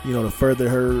 you know, to further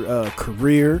her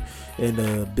career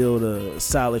and build a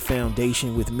solid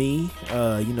foundation with me,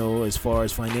 you know, as far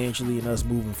as financially and us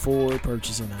moving forward,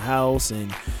 purchasing a house,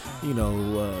 and, you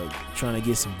know, trying to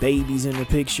get some babies in the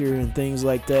picture and things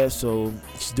like that. So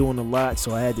she's doing a lot,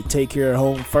 so I had to take care of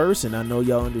home first, and I know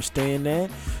y'all understand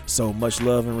that. So much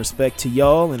love and respect to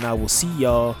y'all, and I will see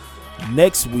y'all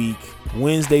next week,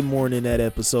 Wednesday morning. That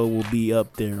episode will be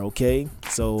up there, okay?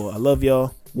 So I love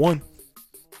y'all. One.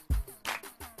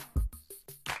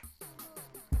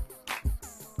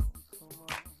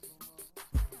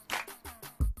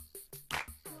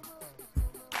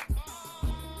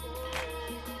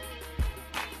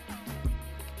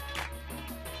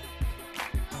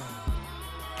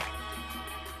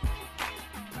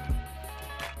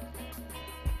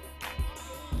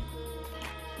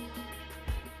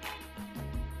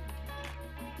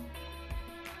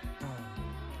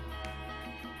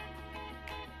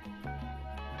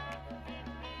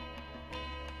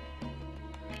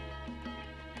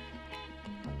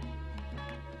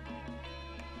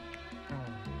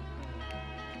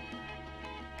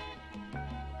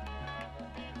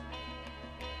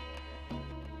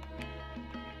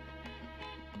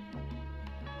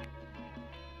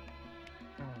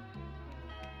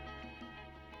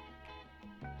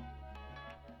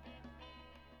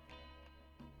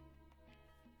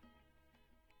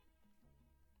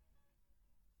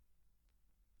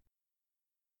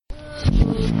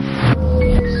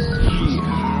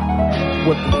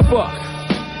 What the fuck?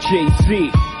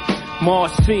 Jay-Z,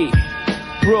 Marcy,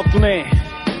 Brooklyn,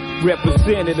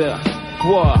 representative,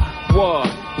 war,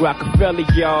 Rockefeller,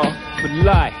 y'all, for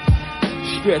life.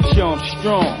 Stretch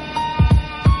Armstrong,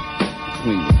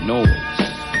 between the noise.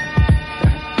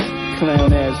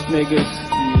 Clown ass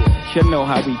niggas, you know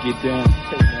how we get down.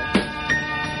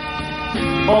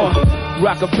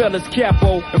 Rockefeller's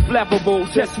capo, inflammable,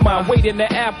 test my weight in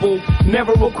the apple.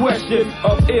 Never a question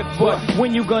of if, but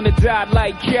when you gonna die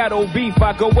like cattle beef.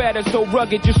 I go at it so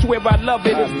rugged, you swear I love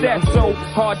it. Is that so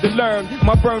hard to learn?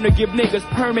 My burner give niggas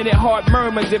permanent heart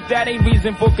murmurs. If that ain't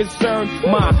reason for concern,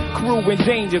 my crew in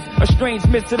dangers. A strange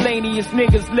miscellaneous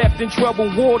niggas left in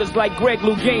troubled waters like Greg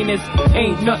Louganis.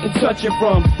 Ain't nothing touching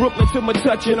from Brooklyn to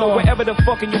Metuchen or wherever the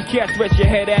fucking you cats rest your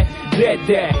head at. Dead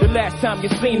dad. The last time you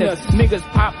seen us, niggas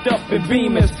popped up in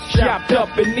Beamers, chopped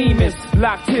up in Nemus,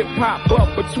 locked hip hop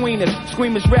up between us.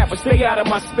 Screamers rappers, stay out of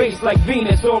my space like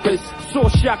Venus. Or is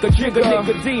source shock a jigger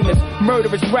Nicodemus.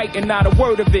 Murder is right and not a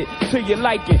word of it till you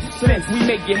like it. Since we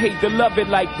make you hate to love it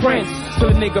like Prince, till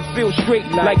a nigga feel straight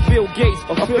like Bill Gates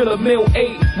or fill a mill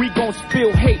 8. We gon'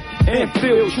 spill hate and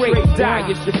infiltrate. Die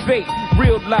is your fate.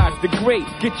 Real lies the great.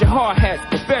 Get your hard hats.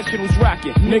 Professionals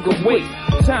rocking. Nigga wait.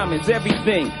 Time is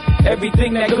everything.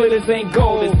 Everything that glitters ain't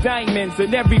gold. There's diamonds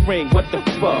in every ring. What the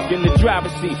fuck? In the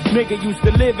driver's seat. Nigga used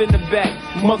to live in the back.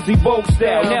 Muggsy Bogues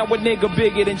style. Now a nigga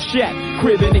bigger than Shaq.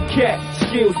 Cribbing a cat.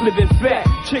 Skills living fat.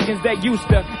 Chickens that used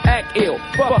to act ill.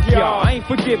 Fuck y'all. I ain't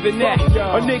forgiving that.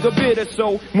 A nigga bitter,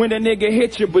 so when a nigga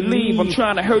hits you, believe I'm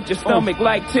trying to hurt your stomach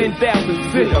like 10,000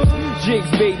 zitters.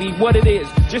 Jigs, baby, what it is.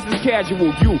 Just as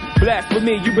casual. You blast for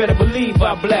me, you better believe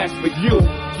I blast for you.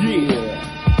 Yeah.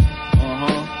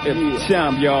 Every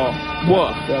time, y'all.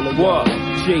 What?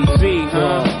 Jay-Z,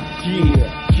 huh?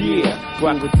 Yeah.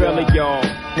 Rockefeller, y'all.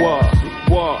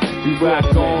 What? We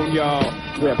rock on, y'all.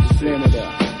 Representative.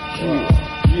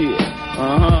 Yeah.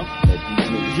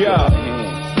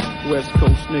 Yeah. West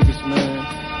Coast niggas, man.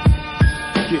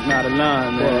 Getting out of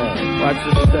line, man. Watch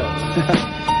your step.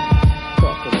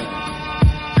 Fuck around.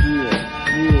 Yeah.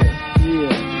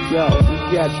 Yo,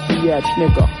 biatch,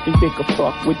 nigga. They can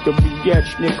fuck with the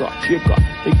biatch, nigga.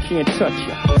 They can't touch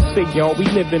ya. Say y'all, we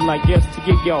living like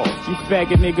yesterday, y'all. You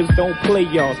faggot niggas don't play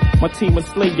y'all. My team will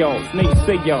slay y'all. Niggas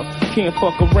say y'all can't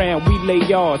fuck around. We lay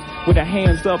y'all with our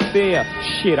hands up there.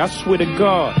 Shit, I swear to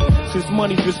God. Since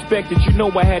money's respected, you know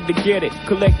I had to get it.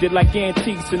 Collected like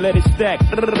antiques and let it stack.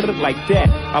 Like that.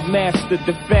 I mastered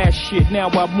the fast shit. Now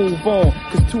I move on.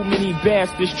 Cause too many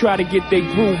bastards try to get their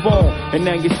groove on. And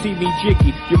now you see me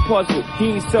jiggy. You're puzzled.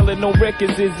 He ain't selling no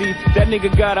records, is he? That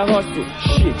nigga gotta hustle.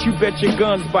 Shit, you bet your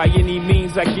guns by any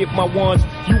means. I get my ones.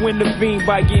 You intervene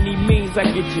by any means. I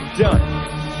get you done.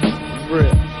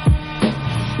 Real.